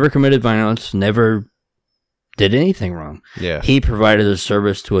 Never committed violence, never did anything wrong. Yeah. He provided a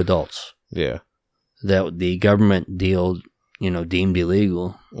service to adults. Yeah. That the government deemed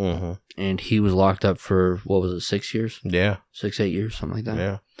illegal. Mm-hmm. And he was locked up for, 6 years? Yeah. 6-8 years, something like that.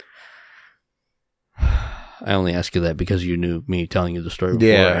 Yeah. I only ask you that because you knew me telling you the story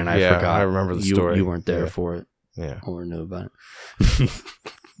before, and I forgot. I remember the story. You weren't there for it. Yeah. Or knew about it.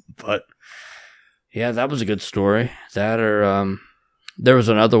 But, yeah, that was a good story. That or, there was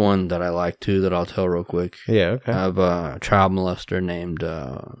another one that I liked, too, that I'll tell real quick. Yeah, okay. Of a child molester named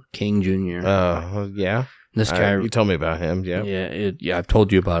King Jr. Yeah. This guy... you told me about him, yeah. Yeah, I've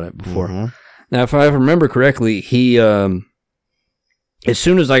told you about it before. Mm-hmm. Now, if I remember correctly, he... as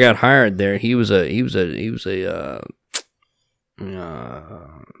soon as I got hired there, he was a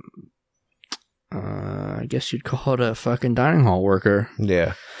I guess you'd call it a fucking dining hall worker.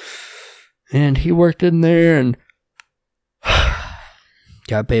 Yeah. And he worked in there and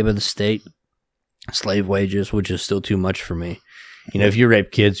got paid by the state, slave wages, which is still too much for me. If you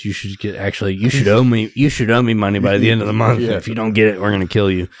rape kids, you should owe me money by the end of the month. Yeah. If you don't get it, we're gonna kill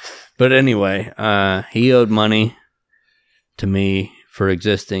you. But anyway, he owed money to me for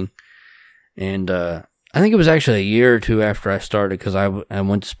existing, and I think it was actually a year or two after I started, because I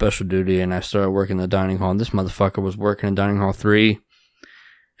went to special duty and I started working in the dining hall, and this motherfucker was working in dining hall 3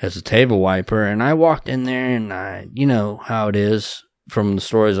 as a table wiper, and I walked in there, and you know how it is from the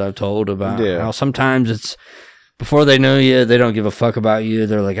stories I've told about how sometimes it's, before they know you, they don't give a fuck about you.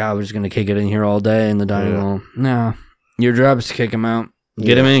 They're like, we're just going to kick it in here all day in the dining hall. No, your job is to kick them out.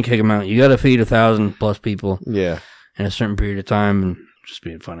 Get them in, kick them out. You got to feed 1,000+ people. Yeah. In a certain period of time, and just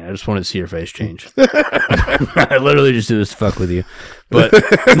being funny. I just wanted to see your face change. I literally just do this to fuck with you. But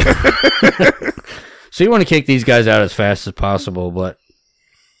so you want to kick these guys out as fast as possible, but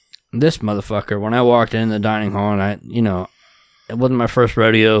this motherfucker, when I walked in the dining hall, and it wasn't my first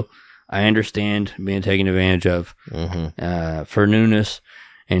rodeo. I understand being taken advantage of for newness,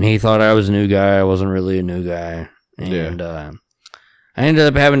 and he thought I was a new guy. I wasn't really a new guy, and I ended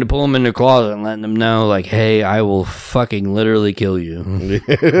up having to pull him in the closet and letting them know, like, hey, I will fucking literally kill you.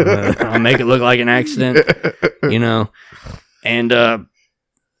 I'll make it look like an accident, and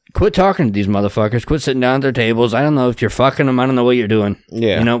quit talking to these motherfuckers. Quit sitting down at their tables. I don't know if you're fucking them. I don't know what you're doing.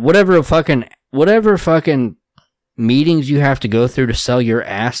 Yeah, whatever fucking meetings you have to go through to sell your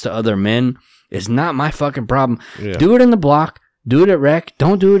ass to other men is not my fucking problem. Yeah. Do it in the block. Do it at rec.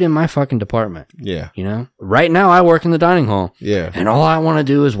 Don't do it in my fucking department. Yeah. Right now I work in the dining hall. Yeah. And all I want to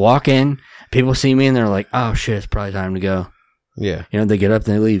do is walk in, People see me and they're like, "Oh shit, it's probably time to go." Yeah. You know, they get up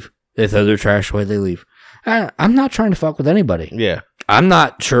and they leave. They throw their trash away, they leave. I'm not trying to fuck with anybody. Yeah. I'm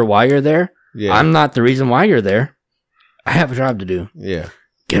not sure why you're there. Yeah. I'm not the reason why you're there. I have a job to do. Yeah.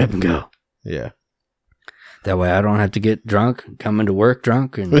 Get up and go. Yeah. That way I don't have to get drunk, come into work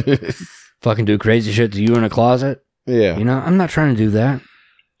drunk, and fucking do crazy shit to you in a closet. Yeah. You know, I'm not trying to do that.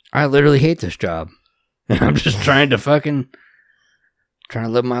 I literally hate this job. And I'm just trying to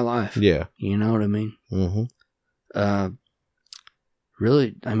live my life. Yeah. You know what I mean? Mm-hmm.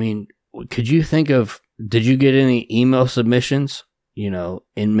 Really, I mean, could you think of, did you get any email submissions, you know,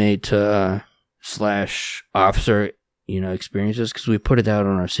 inmate / officer, you know, experiences? Because we put it out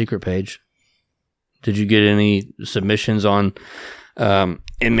on our secret page. Did you get any submissions on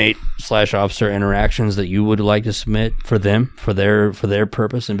inmate / officer interactions that you would like to submit for them, for their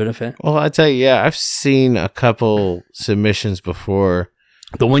purpose and benefit? Well, I tell you, yeah, I've seen a couple submissions before.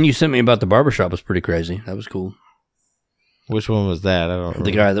 The one you sent me about the barbershop was pretty crazy. That was cool. Which one was that? I don't remember.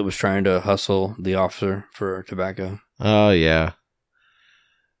 The guy that was trying to hustle the officer for tobacco. Oh yeah.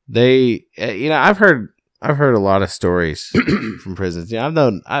 They, you know, I've heard a lot of stories from prisons. Yeah,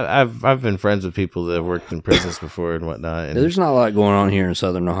 I've been friends with people that have worked in prisons before and whatnot. And, There's not a lot going on here in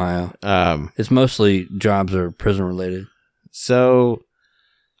Southern Ohio. It's mostly jobs or prison related. So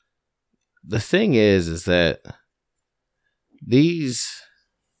the thing is that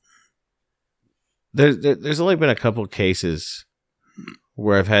there's only been a couple cases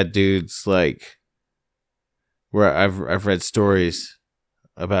where I've had dudes like where I've read stories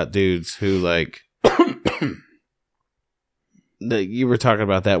about dudes who like you were talking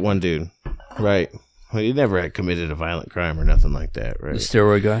about that one dude, right? Well, he never had committed a violent crime or nothing like that, right? The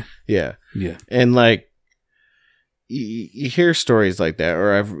steroid guy? Yeah. Yeah. And like you hear stories like that,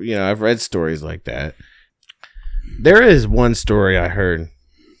 or I've read stories like that. There is one story I heard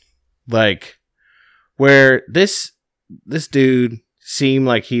like where this dude seemed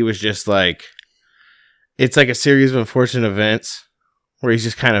like he was just like, it's like a series of unfortunate events where he's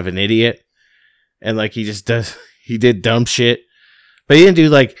just kind of an idiot and like he did dumb shit, but he didn't do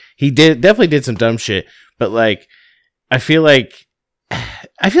like, definitely did some dumb shit, but like, I feel like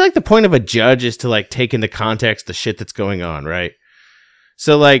the point of a judge is to like take into context the shit that's going on, right?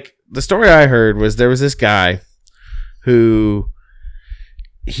 So like the story I heard was there was this guy who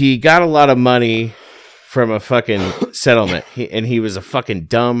he got a lot of money from a fucking settlement, and he was a fucking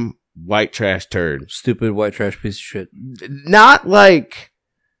dumb white trash turd. Stupid white trash piece of shit. Not like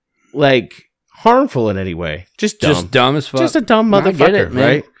harmful in any way. Just dumb. Just dumb as fuck. Just a dumb motherfucker, I get it, man.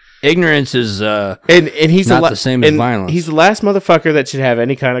 right? Ignorance is and he's not the same as violence. He's the last motherfucker that should have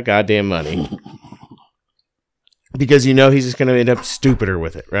any kind of goddamn money. Because you know he's just going to end up stupider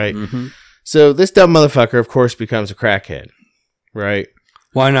with it, right? Mm-hmm. So this dumb motherfucker, of course, becomes a crackhead, right?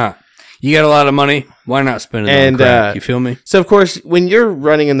 Why not? You got a lot of money. Why not spend it on crack? You feel me? So of course, when you're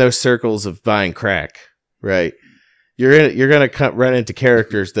running in those circles of buying crack, right, you're gonna run into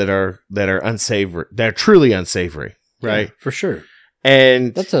characters that are unsavory, that are truly unsavory, right? Yeah, for sure.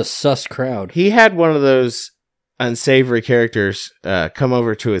 And that's a sus crowd. He had one of those unsavory characters come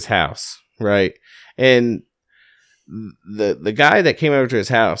over to his house, right? And the guy that came over to his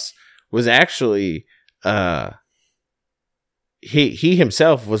house was actually he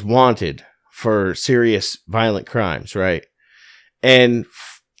himself was wanted for serious violent crimes, right? And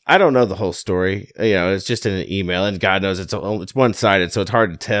I don't know the whole story. You know, it's just in an email, and God knows it's one-sided, so it's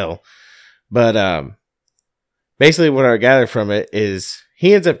hard to tell. But basically what I gathered from it is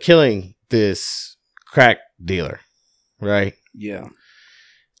he ends up killing this crack dealer, right? Yeah.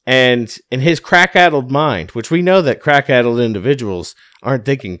 And in his crack-addled mind, which we know that crack-addled individuals aren't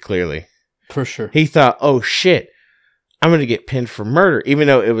thinking clearly. For sure. He thought, oh shit, I'm going to get pinned for murder, even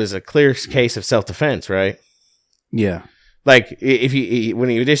though it was a clear case of self-defense, right? Yeah. Like, when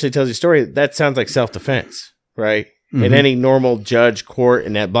he initially tells you a story, that sounds like self-defense, right? Mm-hmm. And any normal judge, court,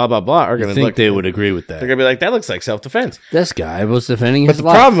 and that blah, blah, blah are going to look. They would agree with that. They're going to be like, that looks like self-defense. This guy was defending his life.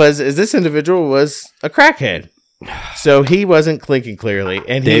 But the problem is this individual was a crackhead. So he wasn't thinking clearly.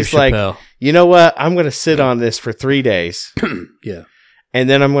 And Dave he's Chappelle. like, you know what? I'm going to sit on this for 3 days. Yeah. And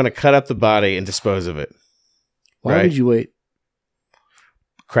then I'm going to cut up the body and dispose of it. Why would you wait?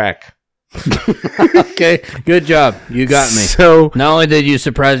 Crack. Okay, good job. You got me. So not only did you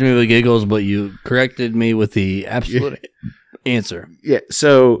surprise me with giggles, but you corrected me with the absolute answer. Yeah.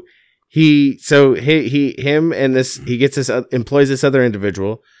 So he employs this other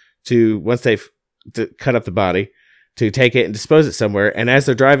individual to, once they've to cut up the body, to take it and dispose it somewhere. And as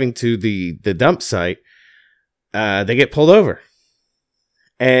they're driving to the dump site, they get pulled over,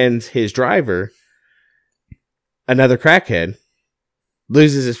 and his driver, another crackhead,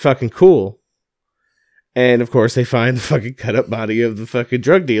 loses his fucking cool And, of course, they find the fucking cut-up body of the fucking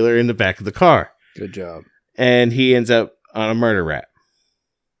drug dealer in the back of the car. Good job. And he ends up on a murder rap.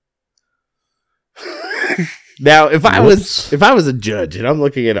 Now, if I was a judge and I'm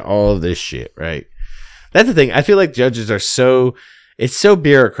looking at all of this shit, right? That's the thing. I feel like judges are it's so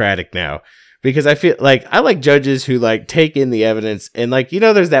bureaucratic now. Because I feel like I like judges who like take in the evidence and like,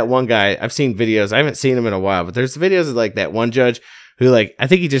 there's that one guy, I've seen videos, I haven't seen him in a while, but there's videos of like that one judge who like, I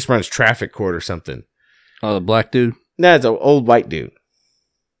think he just runs traffic court or something. Oh, the black dude? No, it's an old white dude.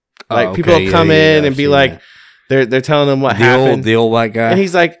 Like okay. people will come in and be like, they're telling him what happened. The old white guy. And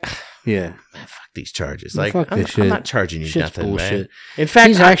he's like, yeah, man, fuck these charges. Man, like, fuck this shit. I'm not charging you Shit's nothing, bullshit. man. In fact,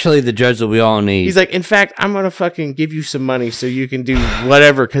 he's actually the judge that we all need. He's like, in fact, I'm going to fucking give you some money so you can do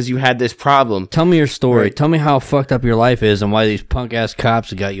whatever because you had this problem. Tell me your story. Right. Tell me how fucked up your life is and why these punk ass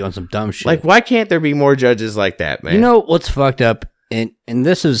cops have got you on some dumb shit. Like, why can't there be more judges like that, man? You know what's fucked up? And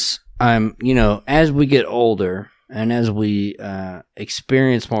this is, as we get older and as we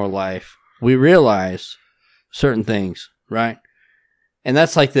experience more life, we realize certain things, right? And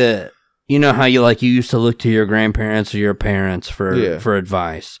that's like how you used to look to your grandparents or your parents for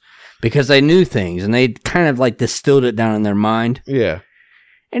advice because they knew things and they kind of like distilled it down in their mind. Yeah.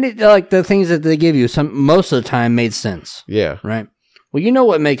 And it like the things that they give you most of the time made sense. Yeah. Right? Well, you know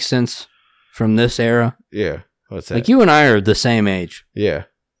what makes sense from this era? Yeah. What's that? Like you and I are the same age. Yeah.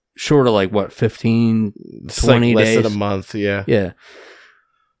 Short of like what, 15, It's 20 like days? less than a month, yeah. Yeah.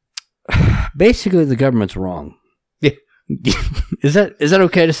 Basically, the government's wrong. Yeah. Is that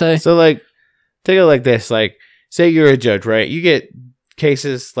okay to say? So, like, take it like this. Like, say you're a judge, right? You get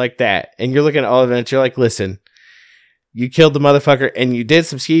cases like that, and you're looking at all of it, you're like, listen, you killed the motherfucker, and you did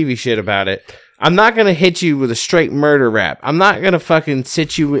some skeevy shit about it. I'm not going to hit you with a straight murder rap. I'm not going to fucking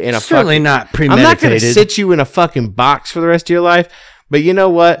sit you in a Certainly fucking... not premeditated. I'm not going to sit you in a fucking box for the rest of your life. But you know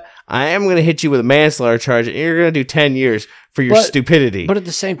what? I am going to hit you with a manslaughter charge, and you're going to do 10 years for your stupidity. But at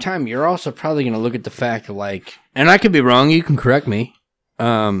the same time, you're also probably going to look at the fact of like, and I could be wrong, you can correct me.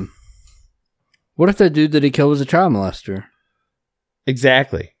 What if that dude that he killed was a child molester?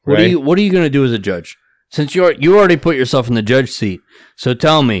 Exactly. What right? are you going to do as a judge? Since you already put yourself in the judge seat. So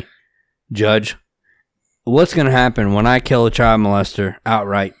tell me, Judge, what's going to happen when I kill a child molester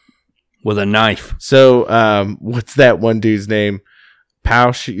outright with a knife? So, what's that one dude's name?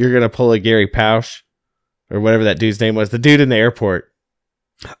 Pausch? You're going to pull a Gary Pausch? Or whatever that dude's name was. The dude in the airport.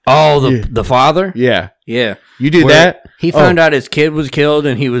 Oh, the father? Yeah. Yeah. You do that? He found out his kid was killed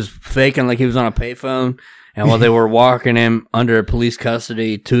and he was faking like he was on a payphone. And while they were walking him under police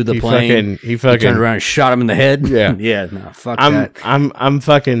custody to the plane, he turned around and shot him in the head. Yeah. Yeah, no, fuck that. I'm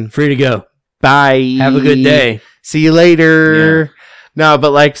fucking free to go. Bye. Have a good day. See you later. Yeah. No,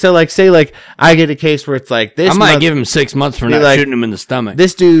 but say I get a case where it's like this. I might give him 6 months for not shooting him in the stomach.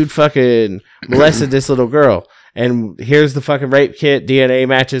 This dude fucking molested this little girl. And here's the fucking rape kit, DNA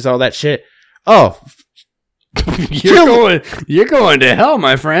matches, all that shit. Oh. You're going to hell,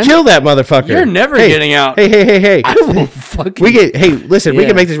 my friend. Kill that motherfucker. You're never getting out. Hey. I will fucking... Listen, we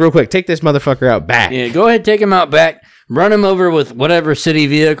can make this real quick. Take this motherfucker out back. Yeah, go ahead, take him out back. Run him over with whatever city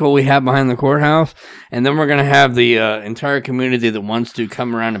vehicle we have behind the courthouse, and then we're going to have the entire community that wants to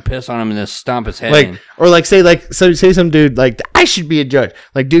come around and piss on him and just stomp his head in. Or say some dude, I should be a judge.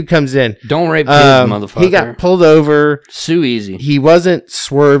 Like, dude comes in. Don't rape kids, motherfucker. He got pulled over. Sue easy. He wasn't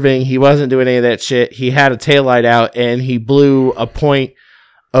swerving. He wasn't doing any of that shit. He had a taillight out, and he blew a .09.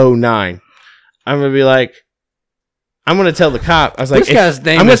 I'm going to be like... I'm gonna tell the cop. I was like,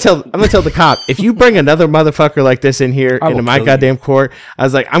 I'm gonna tell the cop, if you bring another motherfucker like this in here into my goddamn court, I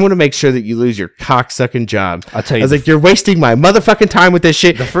was like, I'm gonna make sure that you lose your cocksucking job. I'll tell you. I was like, you're wasting my motherfucking time with this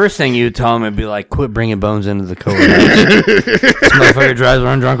shit. The first thing you tell him would be like, quit bringing bones into the court. This motherfucker drives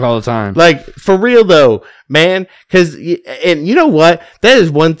around drunk all the time. Like, for real though, man. And you know what? That is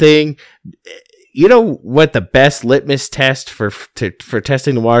one thing. You know what the best litmus test for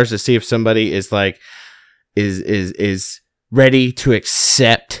testing the waters to see if somebody is like. Is ready to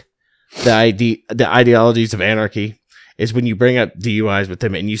accept the ideologies of anarchy is when you bring up DUIs with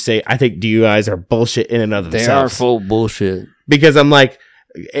them and you say, I think DUIs are bullshit in and of themselves. They are full bullshit. Because I'm like,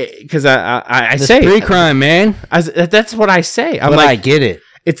 because I say pre-crime, man. That's what I say. But I get it.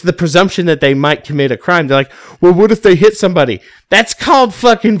 It's the presumption that they might commit a crime. They're like, well, what if they hit somebody? That's called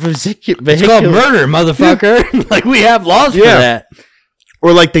fucking vehicular. It's called murder, motherfucker. Like, we have laws for that.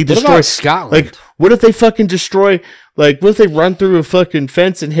 Or like they destroy... What about Scotland? Like, what if they fucking destroy... Like, what if they run through a fucking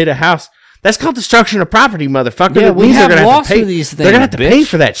fence and hit a house? That's called destruction of property, motherfucker. Yeah, we have laws for these things. They're going to have to pay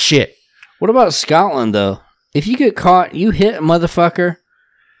for that shit. What about Scotland, though? If you get caught, you hit a motherfucker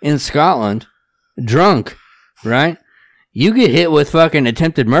in Scotland, drunk, right? You get hit with fucking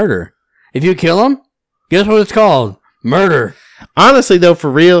attempted murder. If you kill him, Guess what it's called? Murder. Honestly, though,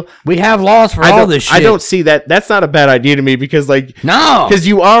 for real, We have laws for all this shit. I don't see that. That's not a bad idea to me because, like, No. because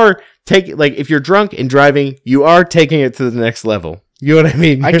you are taking, like, if you're drunk and driving, you are taking it to the next level. You know what I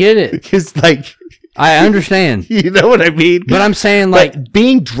mean? I get it. Because, like, I understand. you know what I mean? But I'm saying, like, But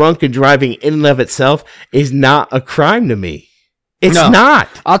being drunk and driving in and of itself is not a crime to me. It's No. not.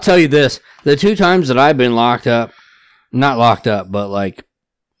 I'll tell you this. The 2 times that I've been locked up, not locked up, but, like,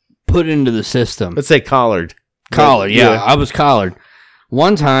 put into the system. Let's say collared. Collared, yeah. I was collared.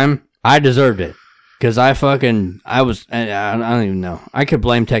 One time, I deserved it. Because I don't even know. I could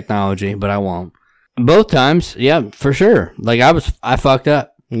blame technology, but I won't. Both times, yeah, for sure. Like, I fucked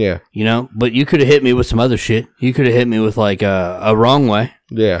up. Yeah. You know? But you could have hit me with some other shit. You could have hit me with, like, a wrong way.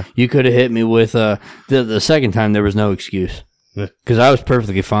 Yeah. You could have hit me with, the second time, there was no excuse. Because I was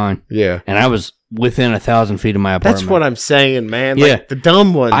perfectly fine. Yeah. And I was within 1,000 feet of my apartment. That's what I'm saying, man. Yeah. Like, the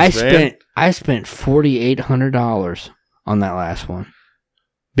dumb ones, I man. spent $4,800 on that last one.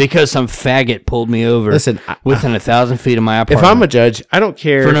 Because some faggot pulled me over within 1,000 feet of my apartment. If I'm a judge, I don't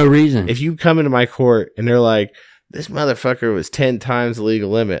care. For no reason. If you come into my court and they're like, this motherfucker was 10 times the legal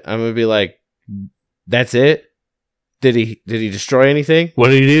limit, I'm going to be like, that's it? Did he destroy anything? What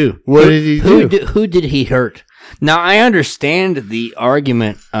did he do? What did he do? Who did he hurt? Now, I understand the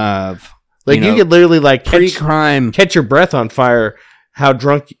argument of... Like, you could literally, like, pre-crime... catch your breath on fire how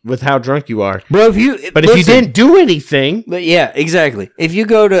drunk you are. Bro, if you didn't do anything... But yeah, exactly. If you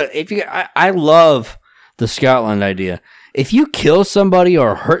go to... I love the Scotland idea. If you kill somebody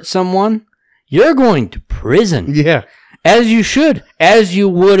or hurt someone, you're going to prison. Yeah. As you should. As you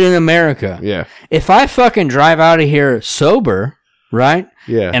would in America. Yeah. If I fucking drive out of here sober, right?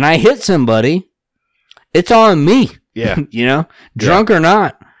 Yeah. And I hit somebody, it's on me. Yeah. You know? Drunk or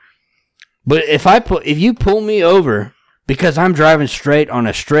not. But if you pull me over because I'm driving straight on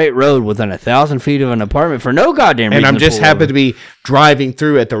a straight road within 1,000 feet of an apartment for no goddamn reason, and I'm just happen to be driving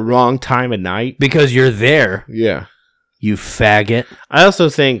through at the wrong time of night because you're there, yeah, you faggot. I also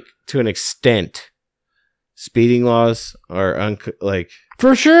think to an extent, speeding laws are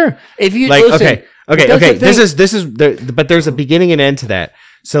for sure. If you like, listen, okay, this is but there's a beginning and end to that.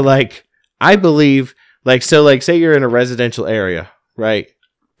 So like, I believe say you're in a residential area, right?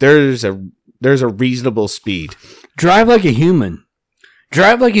 There's a reasonable speed. Drive like a human.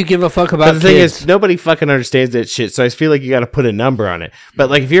 Drive like you give a fuck about. But the thing is, nobody fucking understands that shit. So I feel like you got to put a number on it. But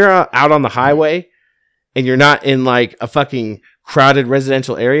like, if you're out on the highway and you're not in like a fucking crowded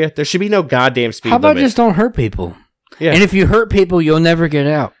residential area, there should be no goddamn speed limit. How about just don't hurt people? Yeah. And if you hurt people, you'll never get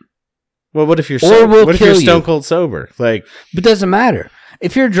out. Well, what if you're stone cold sober? Like, but it doesn't matter.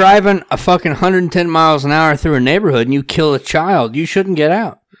 If you're driving a fucking 110 miles an hour through a neighborhood and you kill a child, you shouldn't get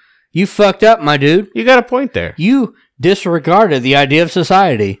out. You fucked up, my dude. You got a point there. You disregarded the idea of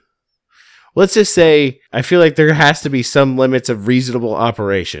society. Let's just say, I feel like there has to be some limits of reasonable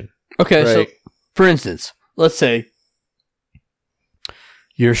operation. Okay, right? So, for instance, let's say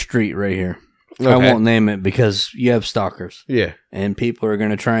your street right here. Okay. I won't name it because you have stalkers. Yeah. And people are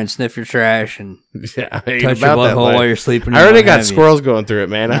going to try and sniff your trash and touch your butthole while you're sleeping. I already got squirrels going through it,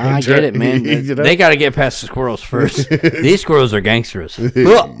 man. I get it, man. You know? They got to get past the squirrels first. These squirrels are gangsters.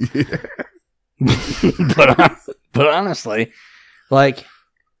 But honestly, like,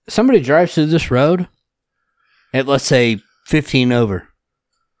 somebody drives through this road at, let's say, 15 over.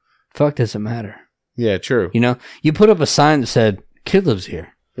 Fuck, does it matter? Yeah, true. You know, you put up a sign that said, kid lives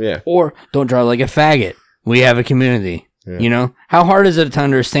here. Yeah. Or don't drive like a faggot. We have a community. Yeah. You know, how hard is it to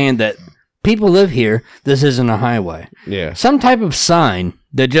understand that people live here? This isn't a highway. Yeah. Some type of sign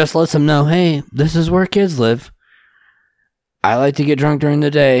that just lets them know, hey, this is where kids live. I like to get drunk during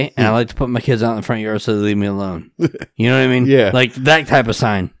the day, and I like to put my kids out in the front yard so they leave me alone. You know what I mean? Yeah. Like that type of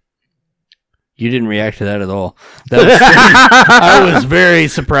sign. You didn't react to that at all. I was very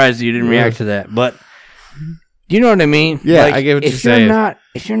surprised that you didn't react to that. But you know what I mean? Yeah, like, I get what you're saying.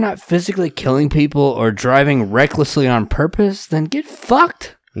 If you're not physically killing people or driving recklessly on purpose, then get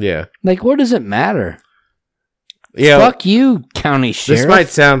fucked. Yeah. Like, what does it matter? Yeah. Fuck you, county sheriff. This might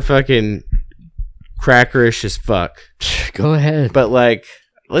sound fucking crackerish as fuck. Go ahead. But like,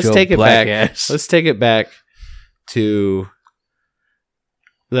 let's take it back. Ass. Let's take it back to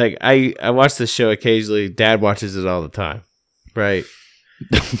like I watch this show occasionally. Dad watches it all the time. Right?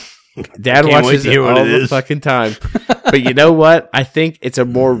 Dad watches it all the fucking time. But you know what? I think it's a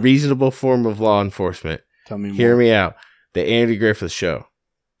more reasonable form of law enforcement. Tell me more. Hear me out. The Andy Griffith Show.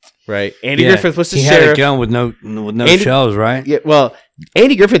 Right? Andy Griffith was the sheriff. He had a gun with no shells, right? Yeah, well,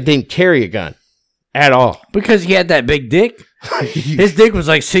 Andy Griffith didn't carry a gun at all. Because he had that big dick. His dick was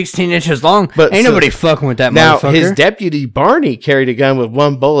like 16 inches long. But nobody fucking with that motherfucker. Now, his deputy, Barney, carried a gun with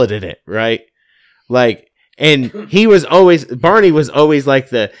one bullet in it, right? Like, and Barney was always like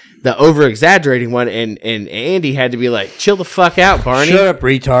the over exaggerating one, and Andy had to be like, chill the fuck out, Barney. Shut up,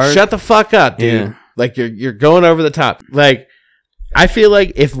 retard. Shut the fuck up, dude. Yeah. Like you're going over the top. Like, I feel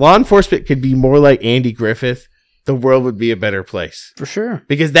like if law enforcement could be more like Andy Griffith, the world would be a better place. For sure.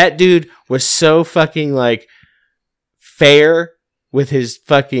 Because that dude was so fucking like fair with his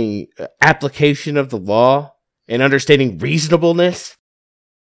fucking application of the law and understanding reasonableness.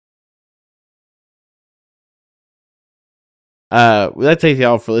 We'd like to thank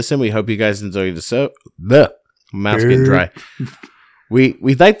y'all for listening. We hope you guys enjoyed the show. My mouth's getting dry.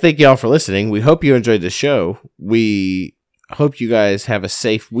 We'd like to thank y'all for listening. We hope you enjoyed the show. We hope you guys have a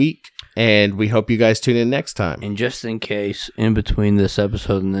safe week, and we hope you guys tune in next time. And just in case, in between this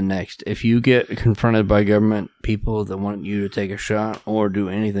episode and the next, if you get confronted by government people that want you to take a shot or do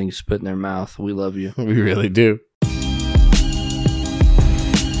anything to spit in their mouth, we love you. We really do.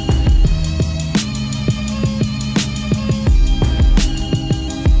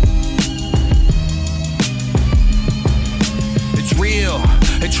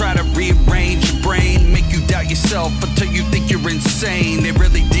 They try to rearrange your brain, make you doubt yourself until you think you're insane. They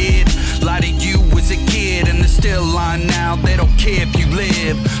really did lie to you as a kid, and they're still lying now. They don't care if you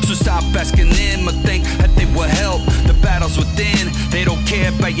live, so stop asking them or think that they will help. The battle's within, they don't care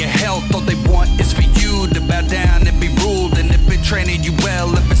about your health. All they want is for you to bow down and be ruled, and they've been training you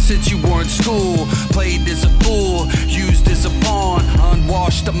well ever since you were in school. Played as a fool, used as a pawn,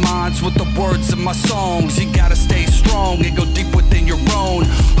 unwashed the minds with the words of my songs. You gotta stay strong and go deep within your own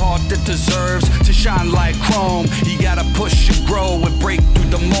heart that deserves to shine like chrome. You gotta push and grow and break through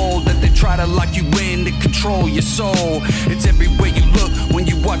the mold that they try to lock you in to control your soul. It's everywhere you look when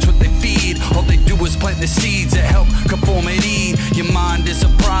you watch what they feed. All they do is plant the seeds that help conformity. Your mind is a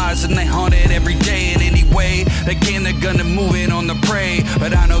prize and they hunt it every day. In any way they can, they're gonna move it on the prey.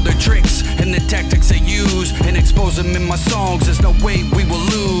 But I know their tricks and the tactics they use, and expose them in my songs. There's no way we will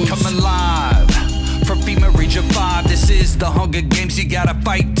lose. Come alive from FEMA Region 5, this is the Hunger Games. You gotta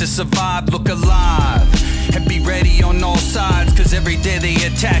fight to survive. Look alive and be ready on all sides, cause every day they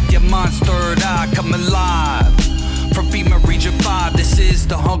attack your mind's third eye. Come alive from FEMA Region 5, this is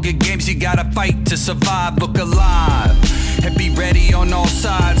the Hunger Games. You gotta fight to survive. Look alive and be ready on all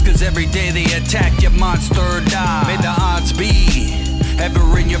sides, cause every day they attack your mind's third eye. May the odds be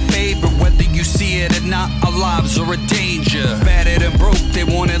ever in your favor, whether you see it or not. Our lives are a danger. Battered and broke, they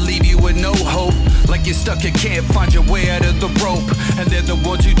wanna leave you with no hope, like you're stuck and can't find your way out of the rope. And they're the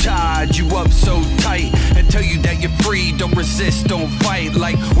ones who tied you up so tight and tell you that you're free. Don't resist, don't fight,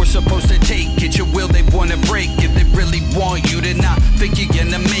 like we're supposed to take it. Your will they wanna break if they really want you to not think you're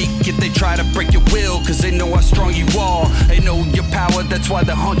gonna make it. They try to break your will cause they know how strong you are. They know your power, that's why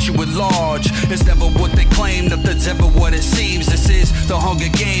they hunt you at large. It's never what they claim, nothing's ever what it seems. This is the Hunger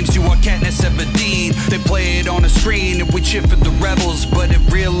Games, you are Katniss Everdeen. They play it on the screen and we cheer for the rebels, but in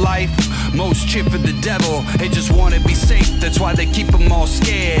real life most cheer for the devil. They just wanna be safe, that's why they keep them all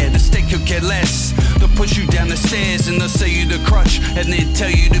scared. The stake could care less, they'll push you down the stairs and they'll say you to crutch and then tell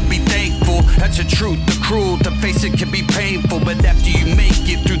you to be thankful. That's the truth, the cruel, to face it can be painful, but after you make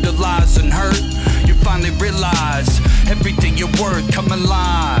it through the lies and hurt, you finally realize everything you're worth. Come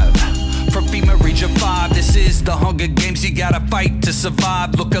alive from FEMA Region 5, this is the Hunger Games. You gotta fight to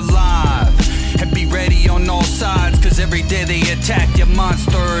survive. Look alive and be ready on all sides, cause every day they attack your mind's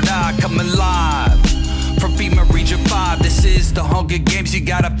third eye. Come alive from FEMA Region 5, this is the Hunger Games. You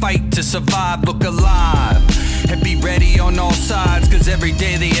gotta fight to survive. Look alive and be ready on all sides, cause every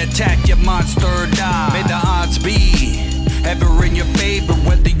day they attack your mind's third eye. May the odds be ever in your favor,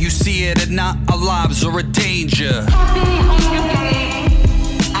 whether you see it or not. Our lives are a danger. Happy Honkkening,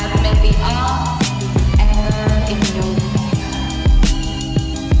 and may the odds